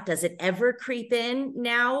self-doubt? Does it ever creep in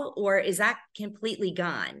now, or is that completely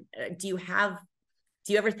gone? Do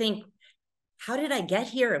you ever think, how did I get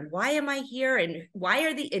here? And why am I here? And why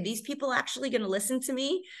are these people actually going to listen to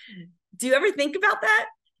me? Do you ever think about that?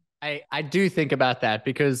 I do think about that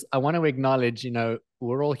because I want to acknowledge,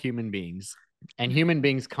 we're all human beings, and human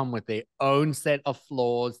beings come with their own set of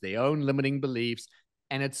flaws, their own limiting beliefs.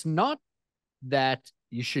 And it's not that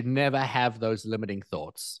you should never have those limiting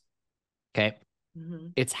thoughts. Okay. Mm-hmm.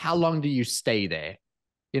 It's how long do you stay there?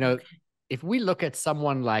 You know, Okay. if we look at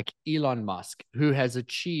someone like Elon Musk, who has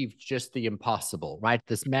achieved just the impossible, right?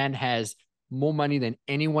 This man has more money than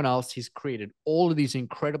anyone else. He's created all of these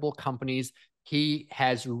incredible companies. He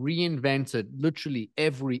has reinvented literally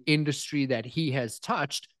every industry that he has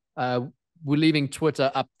touched. We're leaving Twitter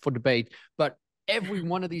up for debate, but every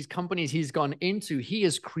one of these companies he's gone into, he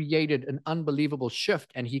has created an unbelievable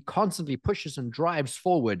shift, and he constantly pushes and drives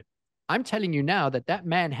forward. I'm telling you now that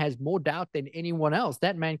man has more doubt than anyone else.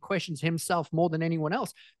 That man questions himself more than anyone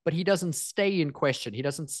else, but he doesn't stay in question. He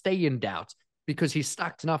doesn't stay in doubt because he's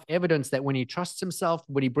stacked enough evidence that when he trusts himself,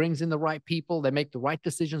 when he brings in the right people, they make the right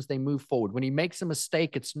decisions, they move forward. When he makes a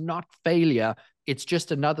mistake, it's not failure. It's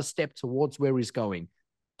just another step towards where he's going.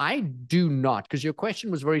 I do not, because your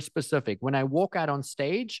question was very specific. When I walk out on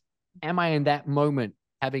stage, am I in that moment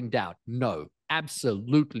having doubt? No,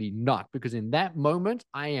 absolutely not. Because in that moment,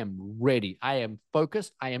 I am ready. I am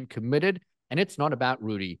focused. I am committed. And it's not about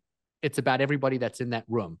Rudi. It's about everybody that's in that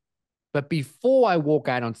room. But before I walk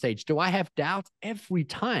out on stage, do I have doubt? Every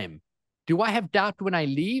time. Do I have doubt when I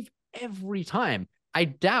leave? Every time. I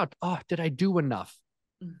doubt, oh, did I do enough?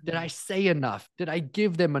 Did I say enough? Did I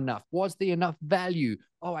give them enough? Was there enough value?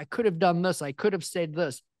 Oh, I could have done this. I could have said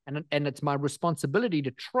this. And it's my responsibility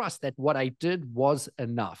to trust that what I did was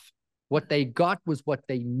enough. What they got was what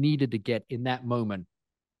they needed to get in that moment.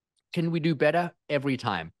 Can we do better? Every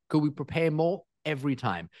time. Could we prepare more? Every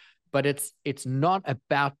time. But it's not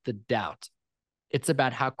about the doubt. It's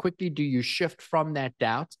about how quickly do you shift from that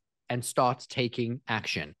doubt and start taking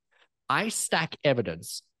action. I stack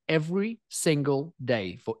evidence every single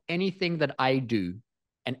day for anything that I do.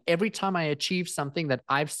 And every time I achieve something that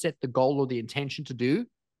I've set the goal or the intention to do,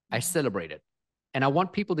 I celebrate it. And I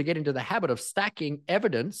want people to get into the habit of stacking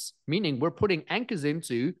evidence, meaning we're putting anchors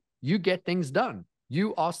into you get things done.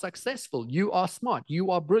 You are successful. You are smart.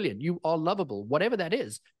 You are brilliant. You are lovable, whatever that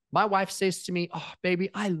is. My wife says to me, oh, baby,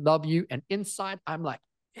 I love you. And inside, I'm like,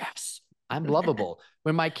 yes, I'm lovable.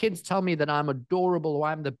 When my kids tell me that I'm adorable or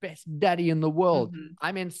I'm the best daddy in the world,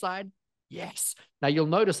 I'm inside, yes. Now you'll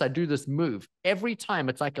notice I do this move every time.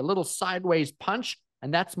 It's like a little sideways punch.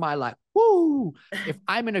 And that's my like, woo. If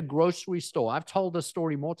I'm in a grocery store, I've told this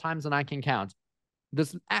story more times than I can count.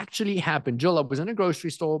 This actually happened. Jill, I was in a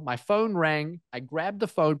grocery store. My phone rang. I grabbed the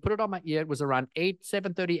phone, put it on my ear. It was around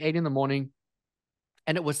 7:30, 8 in the morning.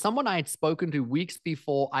 And it was someone I had spoken to weeks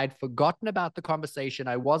before. I'd forgotten about the conversation.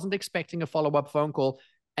 I wasn't expecting a follow-up phone call.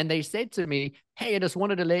 And they said to me, hey, I just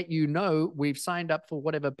wanted to let you know we've signed up for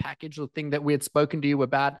whatever package or thing that we had spoken to you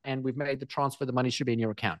about, and we've made the transfer. The money should be in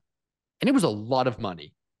your account. And it was a lot of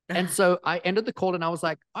money. And so I ended the call and I was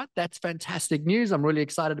like, oh, that's fantastic news. I'm really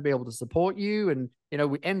excited to be able to support you. And,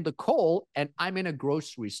 we end the call and I'm in a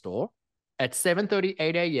grocery store at 7:30,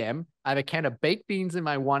 8 a.m. I have a can of baked beans in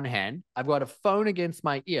my one hand. I've got a phone against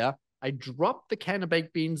my ear. I drop the can of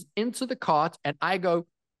baked beans into the cart and I go,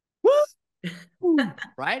 woo,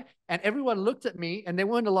 right? And everyone looked at me, and there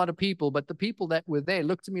weren't a lot of people, but the people that were there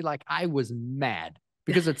looked at me like I was mad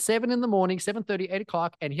because it's 7 in the morning, 7:30, 8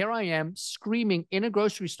 o'clock, and here I am screaming in a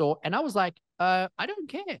grocery store. And I was like, I don't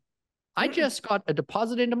care. I just got a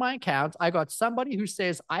deposit into my account. I got somebody who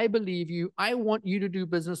says, I believe you. I want you to do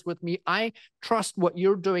business with me. I trust what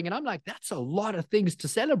you're doing. And I'm like, that's a lot of things to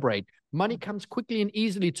celebrate. Money comes quickly and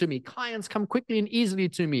easily to me. Clients come quickly and easily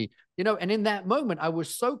to me. And in that moment, I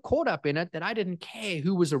was so caught up in it that I didn't care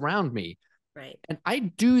who was around me. Right. And I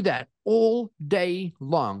do that all day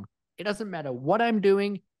long. It doesn't matter what I'm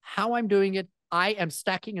doing, how I'm doing it. I am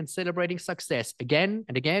stacking and celebrating success again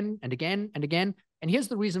and again and again and again. And here's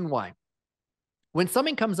the reason why. When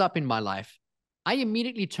something comes up in my life, I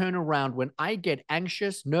immediately turn around. When I get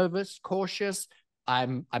anxious, nervous, cautious,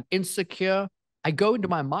 I'm insecure, I go into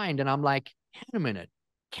my mind and I'm like, hang a minute,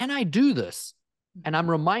 can I do this? And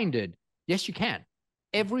I'm reminded, yes, you can.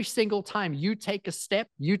 Every single time you take a step,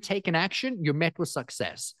 you take an action, you're met with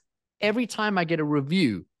success. Every time I get a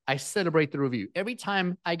review, I celebrate the review. Every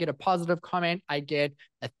time I get a positive comment, I get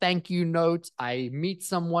a thank you note. I meet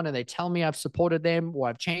someone and they tell me I've supported them or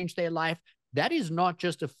I've changed their life. That is not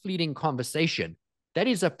just a fleeting conversation. That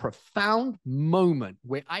is a profound moment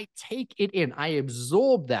where I take it in, I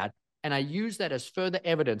absorb that, and I use that as further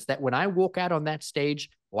evidence that when I walk out on that stage,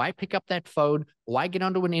 or I pick up that phone, or I get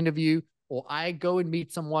onto an interview, or I go and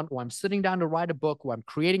meet someone, or I'm sitting down to write a book, or I'm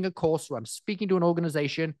creating a course, or I'm speaking to an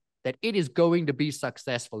organization, that it is going to be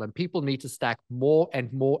successful. And people need to stack more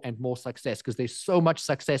and more and more success because there's so much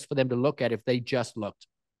success for them to look at if they just looked.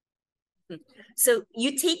 So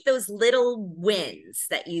you take those little wins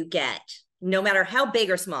that you get, no matter how big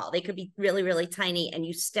or small, they could be really, really tiny, and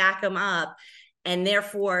you stack them up. And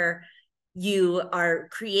therefore, you are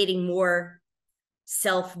creating more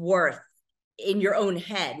self-worth in your own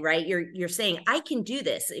head, right? You're saying, I can do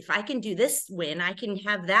this. If I can do this win, I can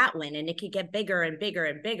have that win, and it could get bigger and bigger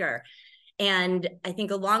and bigger. And I think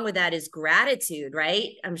along with that is gratitude, right?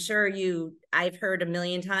 I'm sure I've heard a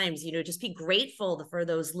million times, just be grateful for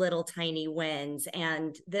those little tiny wins,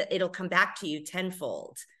 and it'll come back to you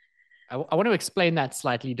tenfold. I want to explain that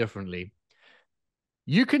slightly differently.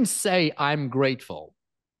 You can say, I'm grateful,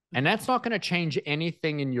 and that's not going to change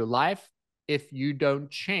anything in your life if you don't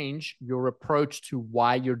change your approach to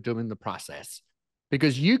why you're doing the process.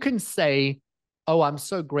 Because you can say, oh, I'm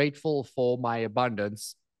so grateful for my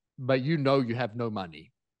abundance, but you have no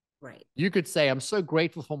money. Right. You could say, I'm so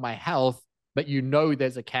grateful for my health, but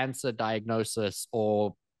there's a cancer diagnosis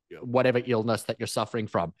or whatever illness that you're suffering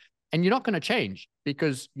from. And you're not going to change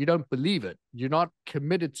because you don't believe it. You're not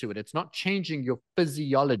committed to it. It's not changing your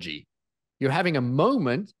physiology. You're having a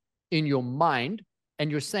moment in your mind and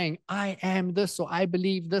you're saying, I am this, or I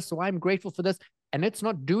believe this, or I'm grateful for this. And it's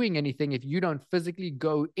not doing anything if you don't physically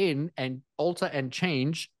go in and alter and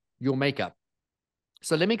change your makeup.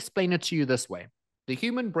 So let me explain it to you this way. The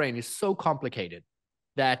human brain is so complicated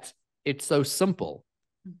that it's so simple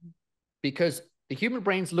because the human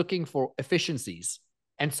brain's looking for efficiencies.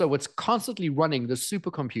 And so it's constantly running the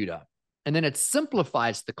supercomputer, and then it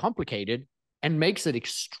simplifies the complicated and makes it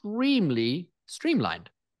extremely streamlined.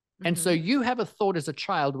 And so you have a thought as a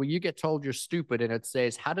child where you get told you're stupid and it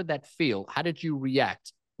says, how did that feel? How did you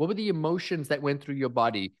react? What were the emotions that went through your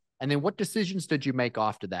body? And then what decisions did you make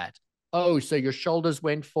after that? Oh, so your shoulders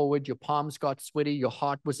went forward, your palms got sweaty, your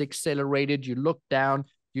heart was accelerated, you looked down,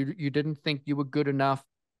 you didn't think you were good enough.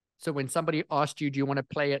 So when somebody asked you, do you want to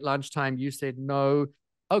play at lunchtime? You said no.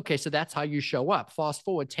 Okay, so that's how you show up. Fast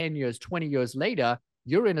forward 10 years, 20 years later,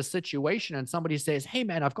 you're in a situation and somebody says, hey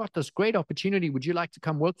man, I've got this great opportunity. Would you like to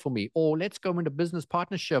come work for me? Or let's go into business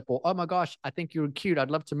partnership. Or, oh my gosh, I think you're cute. I'd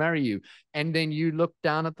love to marry you. And then you look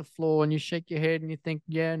down at the floor and you shake your head and you think,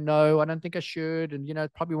 yeah, no, I don't think I should. And,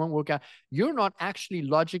 it probably won't work out. You're not actually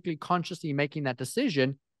logically, consciously making that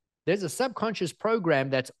decision. There's a subconscious program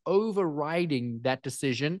that's overriding that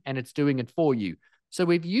decision and it's doing it for you. So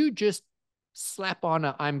if you just slap on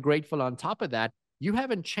a I'm grateful on top of that, you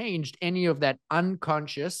haven't changed any of that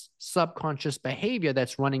unconscious, subconscious behavior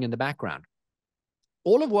that's running in the background.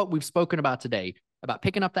 All of what we've spoken about today about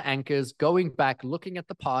picking up the anchors, going back, looking at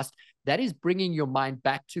the past. That is bringing your mind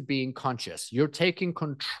back to being conscious. You're taking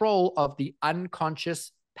control of the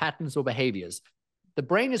unconscious patterns or behaviors. The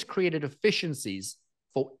brain has created efficiencies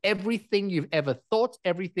for everything you've ever thought,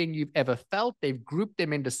 everything you've ever felt. They've grouped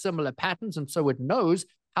them into similar patterns. And so it knows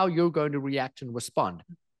how you're going to react and respond.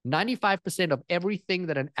 95% of everything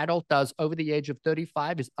that an adult does over the age of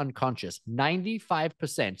 35 is unconscious.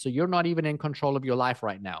 95%. So you're not even in control of your life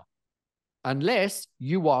right now, unless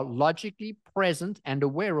you are logically present and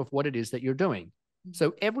aware of what it is that you're doing.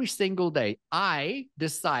 So every single day, I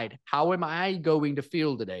decide, how am I going to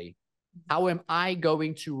feel today? How am I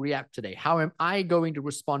going to react today? How am I going to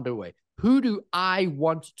respond away? Who do I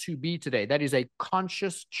want to be today? That is a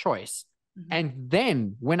conscious choice. And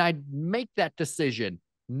then when I make that decision,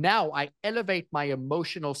 now I elevate my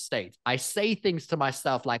emotional state. I say things to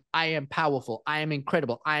myself like, I am powerful, I am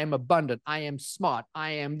incredible, I am abundant, I am smart,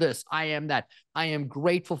 I am this, I am that, I am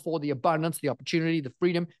grateful for the abundance, the opportunity, the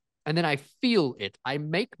freedom. And then I feel it. I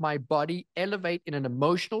make my body elevate in an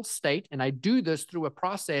emotional state. And I do this through a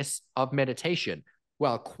process of meditation.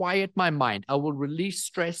 Well, quiet my mind. I will release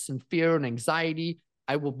stress and fear and anxiety.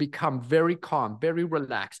 I will become very calm, very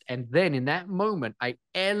relaxed. And then in that moment, I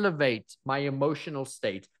elevate my emotional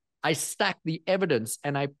state. I stack the evidence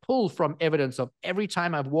and I pull from evidence of every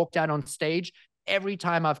time I've walked out on stage, every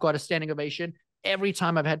time I've got a standing ovation, every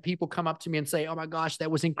time I've had people come up to me and say, oh my gosh, that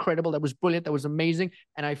was incredible, that was brilliant, that was amazing.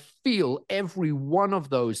 And I feel every one of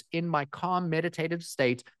those in my calm, meditative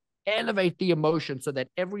state elevate the emotion so that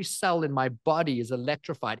every cell in my body is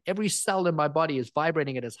electrified. Every cell in my body is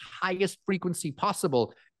vibrating at its highest frequency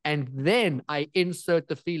possible. And then I insert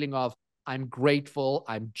the feeling of I'm grateful,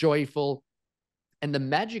 I'm joyful. And the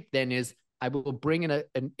magic then is I will bring in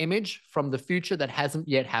an image from the future that hasn't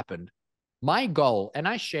yet happened. My goal, and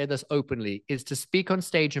I share this openly, is to speak on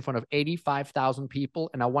stage in front of 85,000 people.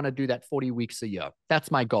 And I want to do that 40 weeks a year.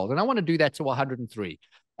 That's my goal. And I want to do that to 103.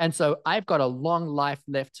 And so I've got a long life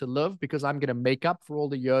left to live because I'm going to make up for all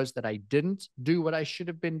the years that I didn't do what I should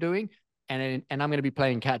have been doing. And I'm going to be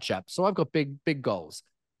playing catch up. So I've got big, big goals.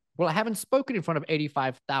 Well, I haven't spoken in front of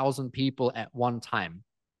 85,000 people at one time.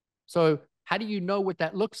 So how do you know what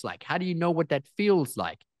that looks like? How do you know what that feels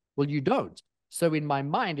like? Well, you don't. So in my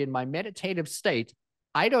mind, in my meditative state,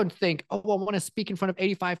 I don't think, oh, I want to speak in front of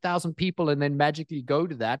 85,000 people and then magically go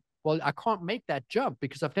to that. Well, I can't make that jump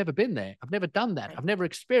because I've never been there. I've never done that. I've never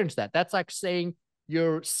experienced that. That's like saying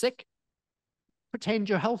you're sick, pretend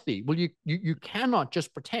you're healthy. Well, you cannot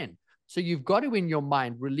just pretend. So you've got to, in your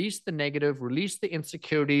mind, release the negative, release the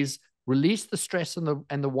insecurities, release the stress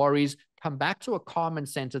and the worries, come back to a calm and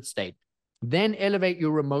centered state. Then elevate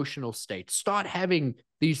your emotional state. Start having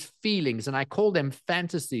these feelings, and I call them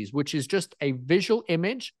fantasies, which is just a visual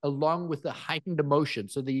image along with the heightened emotion.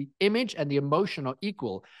 So the image and the emotion are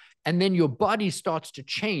equal. And then your body starts to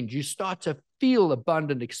change. You start to feel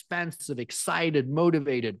abundant, expansive, excited,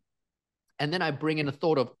 motivated. And then I bring in the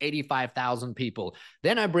thought of 85,000 people.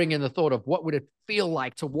 Then I bring in the thought of what would it feel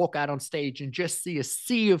like to walk out on stage and just see a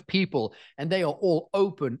sea of people, and they are all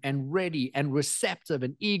open and ready and receptive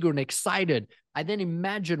and eager and excited. I then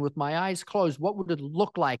imagine with my eyes closed, what would it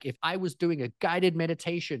look like if I was doing a guided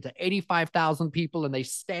meditation to 85,000 people and they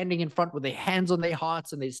standing in front with their hands on their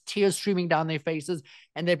hearts and there's tears streaming down their faces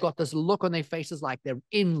and they've got this look on their faces like they're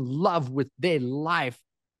in love with their life.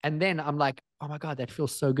 And then I'm like, oh my God, that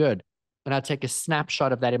feels so good. And I take a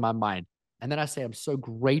snapshot of that in my mind. And then I say, I'm so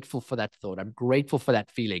grateful for that thought. I'm grateful for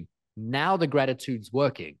that feeling. Now the gratitude's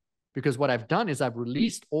working because what I've done is I've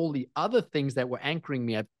released all the other things that were anchoring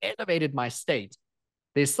me. I've elevated my state.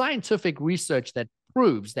 There's scientific research that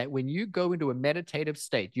proves that when you go into a meditative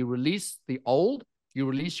state, you release the old, you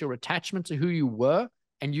release your attachment to who you were,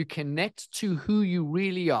 and you connect to who you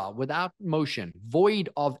really are without motion, void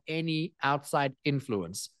of any outside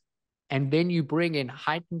influence. And then you bring in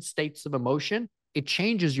heightened states of emotion, it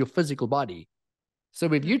changes your physical body.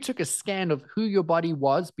 So if you took a scan of who your body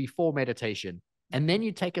was before meditation, and then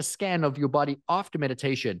you take a scan of your body after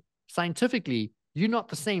meditation, scientifically, you're not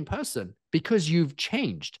the same person because you've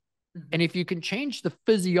changed. And if you can change the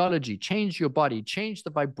physiology, change your body, change the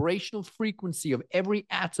vibrational frequency of every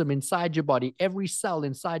atom inside your body, every cell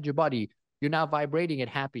inside your body, you're now vibrating at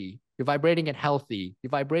happy, you're vibrating at healthy,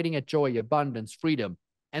 you're vibrating at joy, abundance, freedom.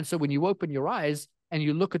 And so when you open your eyes and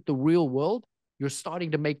you look at the real world, you're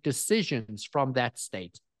starting to make decisions from that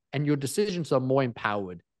state. And your decisions are more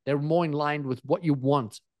empowered. They're more in line with what you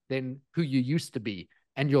want than who you used to be.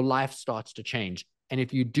 And your life starts to change. And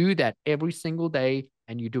if you do that every single day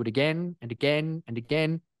and you do it again and again and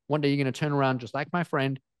again, one day you're going to turn around just like my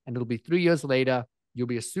friend, and it'll be 3 years later, you'll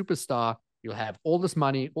be a superstar. You'll have all this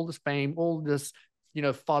money, all this fame, all this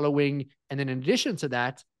following. And then in addition to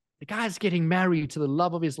that, the guy's getting married to the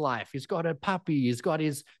love of his life. He's got a puppy. He's got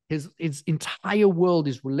his entire world,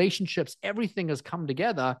 his relationships, everything has come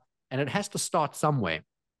together, and it has to start somewhere.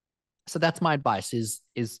 So that's my advice is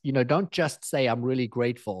don't just say I'm really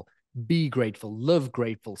grateful. Be grateful, live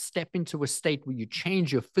grateful, step into a state where you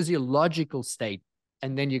change your physiological state,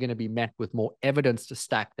 and then you're going to be met with more evidence to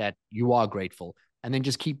stack that you are grateful. And then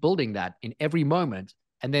just keep building that in every moment.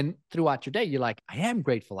 And then throughout your day, you're like, I am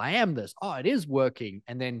grateful. I am this. Oh, it is working.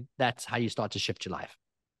 And then that's how you start to shift your life.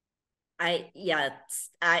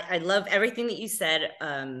 I love everything that you said,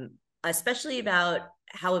 especially about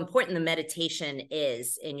how important the meditation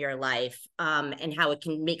is in your life, and how it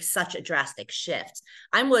can make such a drastic shift.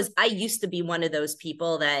 I used to be one of those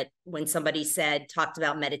people that when somebody talked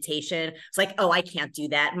about meditation, it's like, oh, I can't do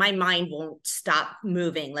that. My mind won't stop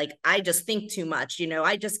moving. Like, I just think too much,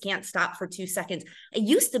 I just can't stop for 2 seconds. I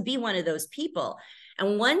used to be one of those people.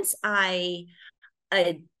 And once I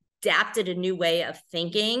adapted a new way of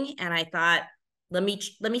thinking, and I thought, let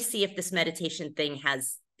me see if this meditation thing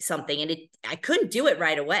has something, and I couldn't do it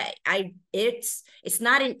right away. It's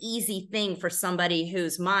not an easy thing for somebody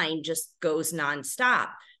whose mind just goes nonstop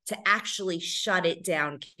to actually shut it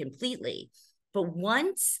down completely. But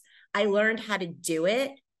once I learned how to do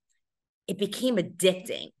it, it became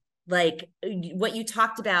addicting. Like what you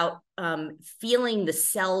talked about, feeling the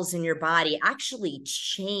cells in your body actually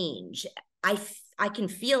change. I can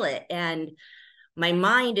feel it, and my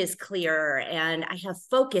mind is clearer, and I have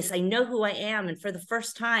focus. I know who I am. And for the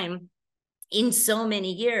first time in so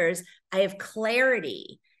many years, I have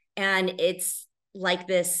clarity. And it's like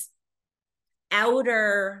this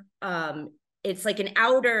outer, it's like an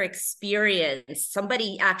outer experience,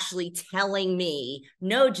 somebody actually telling me,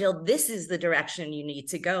 no, Jill, this is the direction you need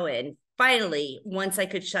to go in. Finally, once I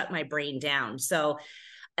could shut my brain down. So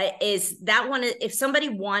is that one, if somebody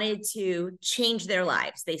wanted to change their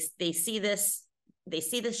lives, they see this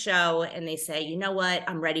show and they say, you know what,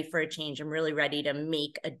 I'm ready for a change. I'm really ready to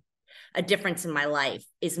make a difference in my life.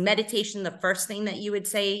 Is meditation the first thing that you would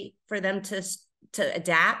say for them to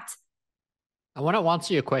adapt? I want to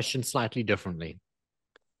answer your question slightly differently.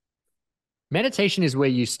 Meditation is where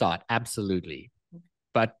you start, absolutely.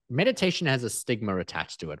 But meditation has a stigma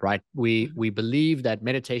attached to it, right? We believe that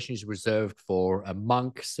meditation is reserved for a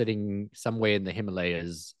monk sitting somewhere in the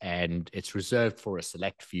Himalayas, and it's reserved for a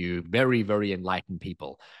select few very, very enlightened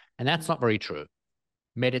people. And that's not very true.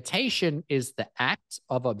 Meditation is the act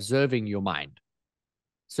of observing your mind.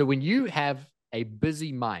 So when you have a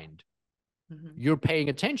busy mind, you're paying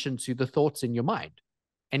attention to the thoughts in your mind.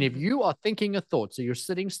 And if you are thinking a thought, so you're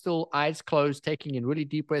sitting still, eyes closed, taking in really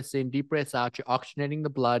deep breaths in, deep breaths out, you're oxygenating the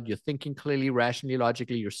blood, you're thinking clearly, rationally,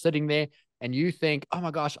 logically, you're sitting there and you think, oh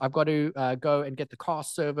my gosh, I've got to go and get the car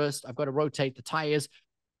serviced. I've got to rotate the tires.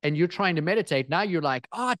 And you're trying to meditate. Now you're like,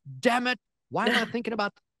 oh, damn it. Why am I thinking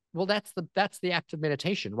about? Well, that's the act of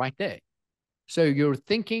meditation right there. So you're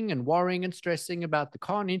thinking and worrying and stressing about the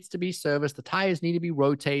car needs to be serviced, the tires need to be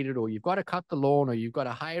rotated, or you've got to cut the lawn, or you've got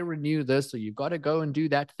to hire renew this, or you've got to go and do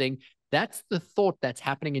that thing. That's the thought that's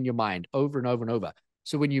happening in your mind over and over and over.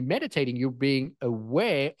 So when you're meditating, you're being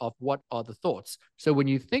aware of what are the thoughts. So when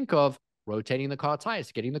you think of rotating the car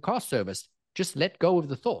tires, getting the car serviced, just let go of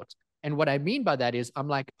the thought. And what I mean by that is I'm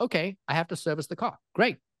like, okay, I have to service the car.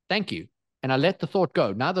 Great. Thank you. And I let the thought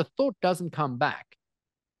go. Now the thought doesn't come back.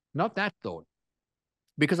 Not that thought.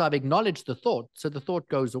 Because I've acknowledged the thought, so the thought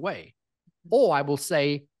goes away. Or I will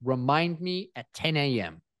say, remind me at 10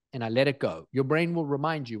 a.m. and I let it go. Your brain will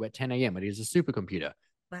remind you at 10 a.m. It is a supercomputer.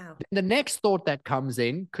 Wow. The next thought that comes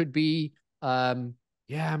in could be, yeah,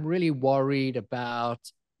 I'm really worried about,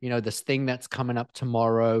 this thing that's coming up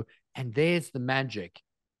tomorrow. And there's the magic.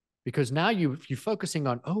 Because now you're focusing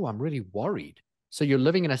on, oh, I'm really worried. So you're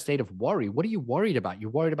living in a state of worry. What are you worried about? You're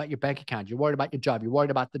worried about your bank account. You're worried about your job. You're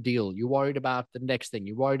worried about the deal. You're worried about the next thing.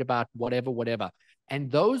 You're worried about whatever.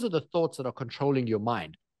 And those are the thoughts that are controlling your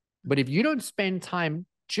mind. But if you don't spend time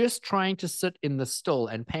just trying to sit in the still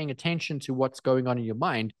and paying attention to what's going on in your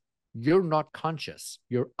mind, you're not conscious.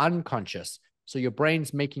 You're unconscious. So your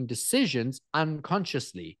brain's making decisions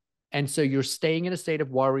unconsciously. And so you're staying in a state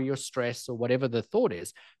of worry or stress or whatever the thought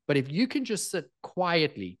is. But if you can just sit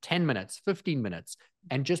quietly 10 minutes, 15 minutes,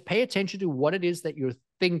 and just pay attention to what it is that you're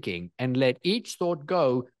thinking and let each thought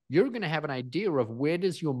go, you're going to have an idea of where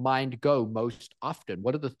does your mind go most often?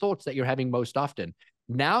 What are the thoughts that you're having most often?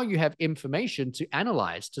 Now you have information to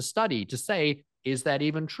analyze, to study, to say, is that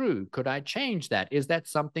even true? Could I change that? Is that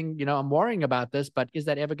something, I'm worrying about this, but is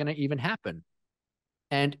that ever going to even happen?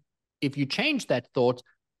 And if you change that thought,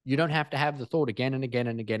 you don't have to have the thought again and again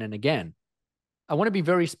and again and again. I want to be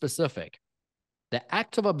very specific. The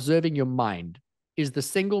act of observing your mind is the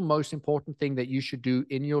single most important thing that you should do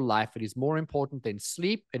in your life. It is more important than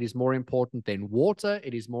sleep. It is more important than water.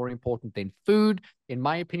 It is more important than food. In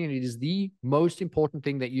my opinion, it is the most important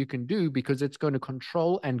thing that you can do because it's going to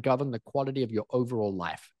control and govern the quality of your overall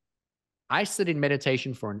life. I sit in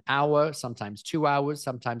meditation for an hour, sometimes 2 hours,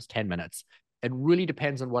 sometimes 10 minutes. It really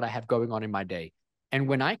depends on what I have going on in my day. And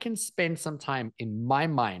when I can spend some time in my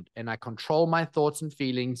mind and I control my thoughts and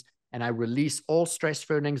feelings and I release all stress,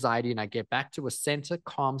 fear, and anxiety and I get back to a center,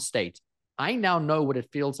 calm state, I now know what it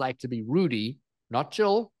feels like to be Rudi, not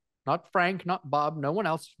Jill, not Frank, not Bob, no one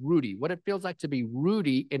else, Rudi. What it feels like to be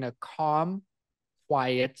Rudi in a calm,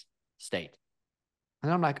 quiet state.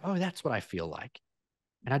 And I'm like, oh, that's what I feel like.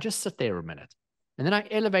 And I just sit there a minute. And then I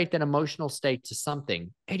elevate that emotional state to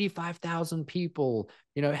something 85,000 people,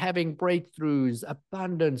 having breakthroughs,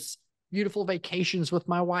 abundance, beautiful vacations with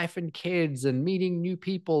my wife and kids, and meeting new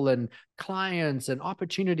people and clients and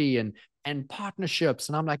opportunity and partnerships.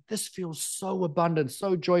 And I'm like, this feels so abundant,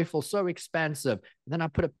 so joyful, so expansive. And then I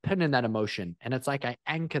put a pin in that emotion. And it's like I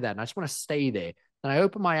anchor that. And I just want to stay there. And I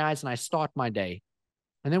open my eyes and I start my day.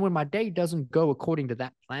 And then when my day doesn't go according to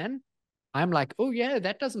that plan, I'm like, oh, yeah,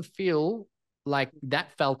 that doesn't feel like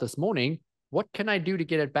that felt this morning. What can I do to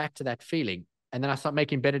get it back to that feeling? And then I start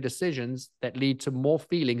making better decisions that lead to more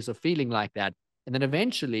feelings of feeling like that. And then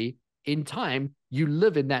eventually, in time, you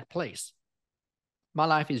live in that place. My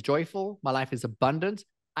life is joyful. My life is abundant.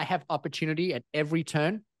 I have opportunity at every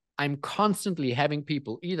turn. I'm constantly having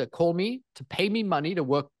people either call me to pay me money to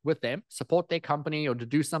work with them, support their company or to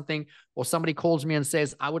do something, or somebody calls me and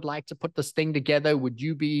says, I would like to put this thing together. Would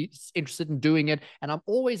you be interested in doing it? And I'm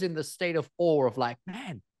always in this state of awe of like,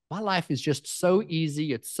 man, my life is just so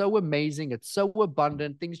easy. It's so amazing. It's so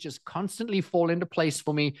abundant. Things just constantly fall into place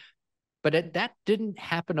for me. But that didn't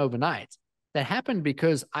happen overnight. That happened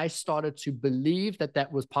because I started to believe that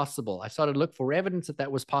that was possible. I started to look for evidence that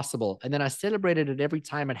that was possible. And then I celebrated it every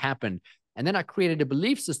time it happened. And then I created a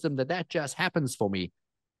belief system that that just happens for me.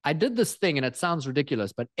 I did this thing, and it sounds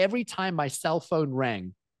ridiculous, but every time my cell phone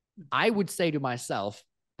rang, I would say to myself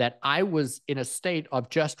that I was in a state of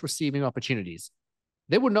just receiving opportunities.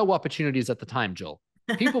 There were no opportunities at the time, Jill.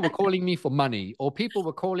 People were calling me for money, or people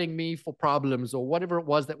were calling me for problems, or whatever it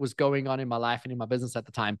was that was going on in my life and in my business at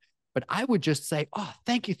the time. But I would just say, oh,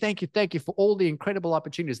 thank you, thank you, thank you for all the incredible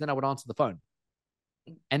opportunities. Then I would answer the phone.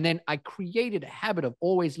 And then I created a habit of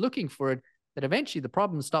always looking for it, that eventually the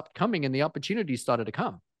problems stopped coming and the opportunities started to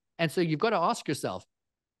come. And so you've got to ask yourself,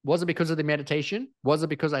 was it because of the meditation? Was it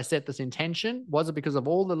because I set this intention? Was it because of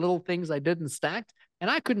all the little things I did and stacked? And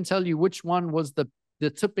I couldn't tell you which one was the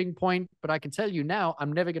tipping point, but I can tell you now,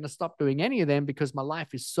 I'm never going to stop doing any of them because my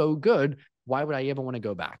life is so good. Why would I ever want to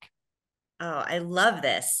go back? Oh, I love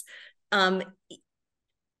this. Um,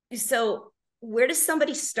 so where does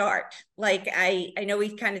somebody start? Like, I know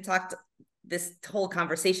we've kind of talked, this whole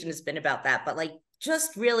conversation has been about that, but like,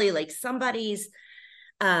 just really like somebody's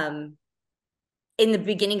in the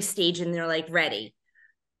beginning stage and they're like ready.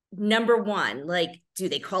 Number one, like, do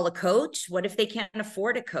they call a coach? What if they can't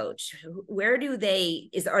afford a coach? Where do they,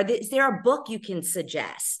 is there a book you can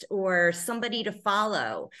suggest or somebody to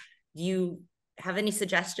follow? Do you have any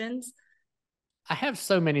suggestions? I have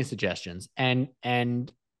so many suggestions, and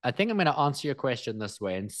I think I'm going to answer your question this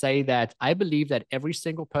way and say that I believe that every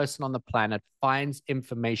single person on the planet finds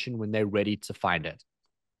information when they're ready to find it.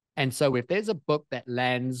 And so if there's a book that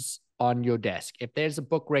lands on your desk, if there's a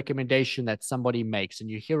book recommendation that somebody makes and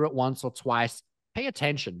you hear it once or twice, pay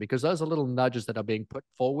attention, because those are little nudges that are being put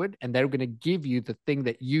forward and they're going to give you the thing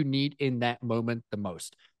that you need in that moment the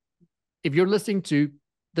most. If you're listening to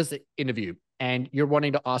this interview and you're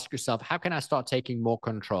wanting to ask yourself, how can I start taking more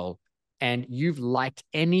control? And you've liked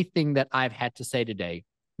anything that I've had to say today.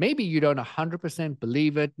 Maybe you don't 100%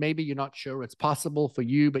 believe it. Maybe you're not sure it's possible for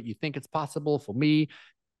you, but you think it's possible for me.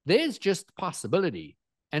 There's just possibility.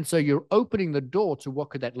 And so you're opening the door to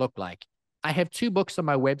what could that look like? I have 2 books on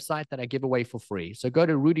my website that I give away for free. So go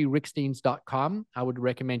to rudireikstins.com. I would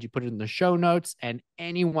recommend you put it in the show notes, and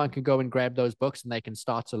anyone can go and grab those books and they can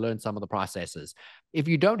start to learn some of the processes. If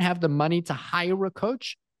you don't have the money to hire a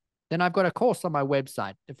coach, then I've got a course on my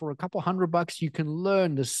website. For a couple $100, you can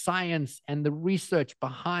learn the science and the research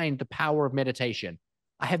behind the power of meditation.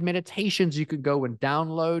 I have meditations you could go and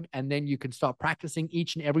download, and then you can start practicing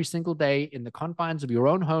each and every single day in the confines of your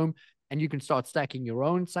own home, and you can start stacking your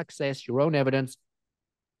own success, your own evidence.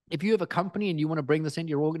 If you have a company and you want to bring this into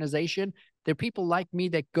your organization, there are people like me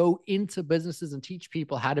that go into businesses and teach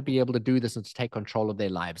people how to be able to do this and to take control of their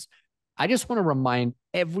lives. I just want to remind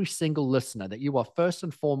every single listener that you are first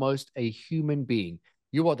and foremost a human being.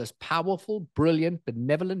 You are this powerful, brilliant,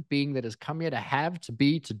 benevolent being that has come here to have, to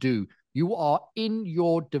be, to do. You are in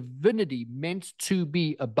your divinity meant to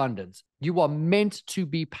be abundant. You are meant to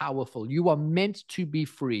be powerful. You are meant to be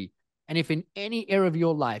free. And if in any area of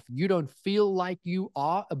your life you don't feel like you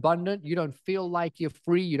are abundant, you don't feel like you're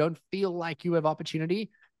free, you don't feel like you have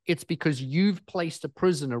opportunity, it's because you've placed a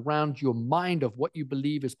prison around your mind of what you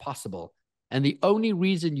believe is possible. And the only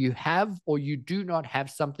reason you have or you do not have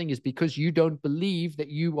something is because you don't believe that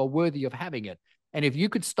you are worthy of having it. And if you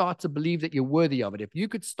could start to believe that you're worthy of it, if you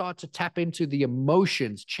could start to tap into the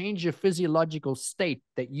emotions, change your physiological state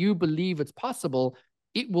that you believe it's possible,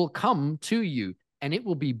 it will come to you and it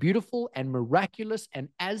will be beautiful and miraculous and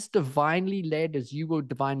as divinely led as you were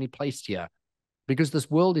divinely placed here. Because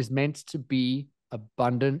this world is meant to be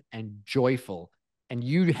abundant and joyful. And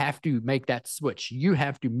you have to make that switch. You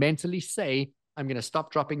have to mentally say, I'm going to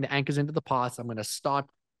stop dropping the anchors into the past. I'm going to start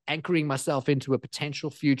anchoring myself into a potential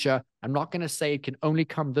future. I'm not going to say it can only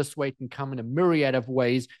come this way. It can come in a myriad of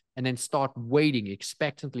ways, and then start waiting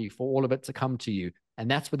expectantly for all of it to come to you. And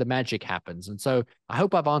that's where the magic happens. And so I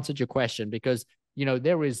hope I've answered your question, because,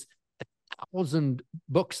 there is 1,000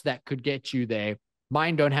 books that could get you there.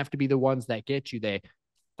 Mine don't have to be the ones that get you there.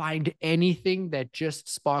 Find anything that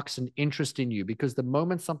just sparks an interest in you, because the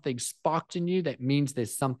moment something sparked in you, that means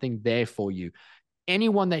there's something there for you.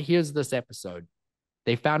 Anyone that hears this episode,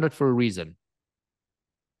 they found it for a reason.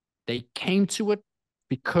 They came to it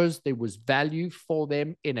because there was value for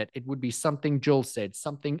them in it. It would be something Joel said,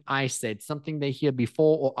 something I said, something they hear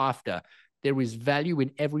before or after. There is value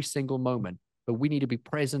in every single moment, but we need to be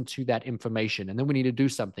present to that information, and then we need to do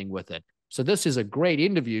something with it. So this is a great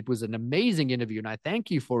interview. It was an amazing interview, and I thank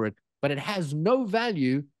you for it, but it has no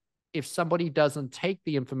value if somebody doesn't take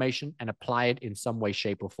the information and apply it in some way,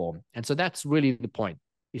 shape, or form. And so that's really the point,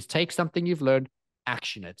 is take something you've learned,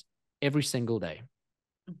 action it every single day.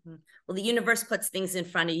 Mm-hmm. Well, the universe puts things in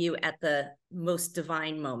front of you at the most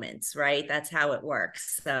divine moments, right? That's how it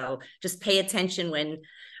works. So just pay attention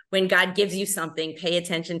when God gives you something, pay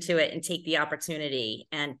attention to it and take the opportunity.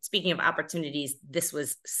 And speaking of opportunities, this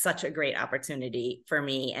was such a great opportunity for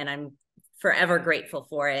me, and I'm forever grateful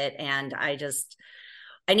for it. And I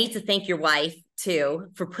need to thank your wife too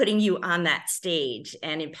for putting you on that stage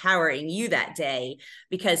and empowering you that day,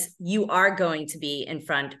 because you are going to be in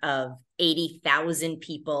front of 80,000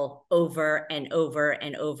 people over and over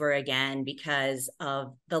and over again because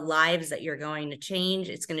of the lives that you're going to change.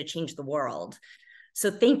 It's going to change the world. So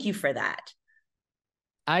thank you for that.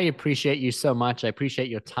 I appreciate you so much. I appreciate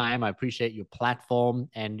your time. I appreciate your platform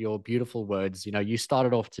and your beautiful words. You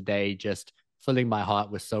started off today just filling my heart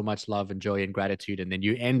with so much love and joy and gratitude. And then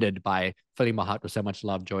you ended by filling my heart with so much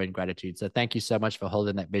love, joy, and gratitude. So thank you so much for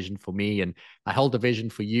holding that vision for me. And I hold the vision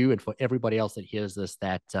for you and for everybody else that hears this,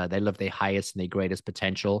 that they live their highest and their greatest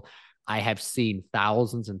potential. I have seen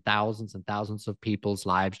thousands and thousands and thousands of people's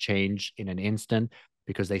lives change in an instant,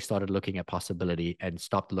 because they started looking at possibility and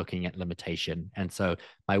stopped looking at limitation. And so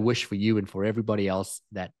my wish for you and for everybody else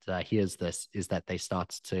that hears this is that they start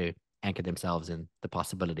to anchor themselves in the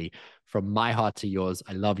possibility. From my heart to yours,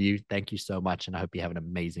 I love you. Thank you so much. And I hope you have an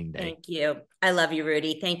amazing day. Thank you. I love you,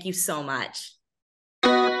 Rudi. Thank you so much.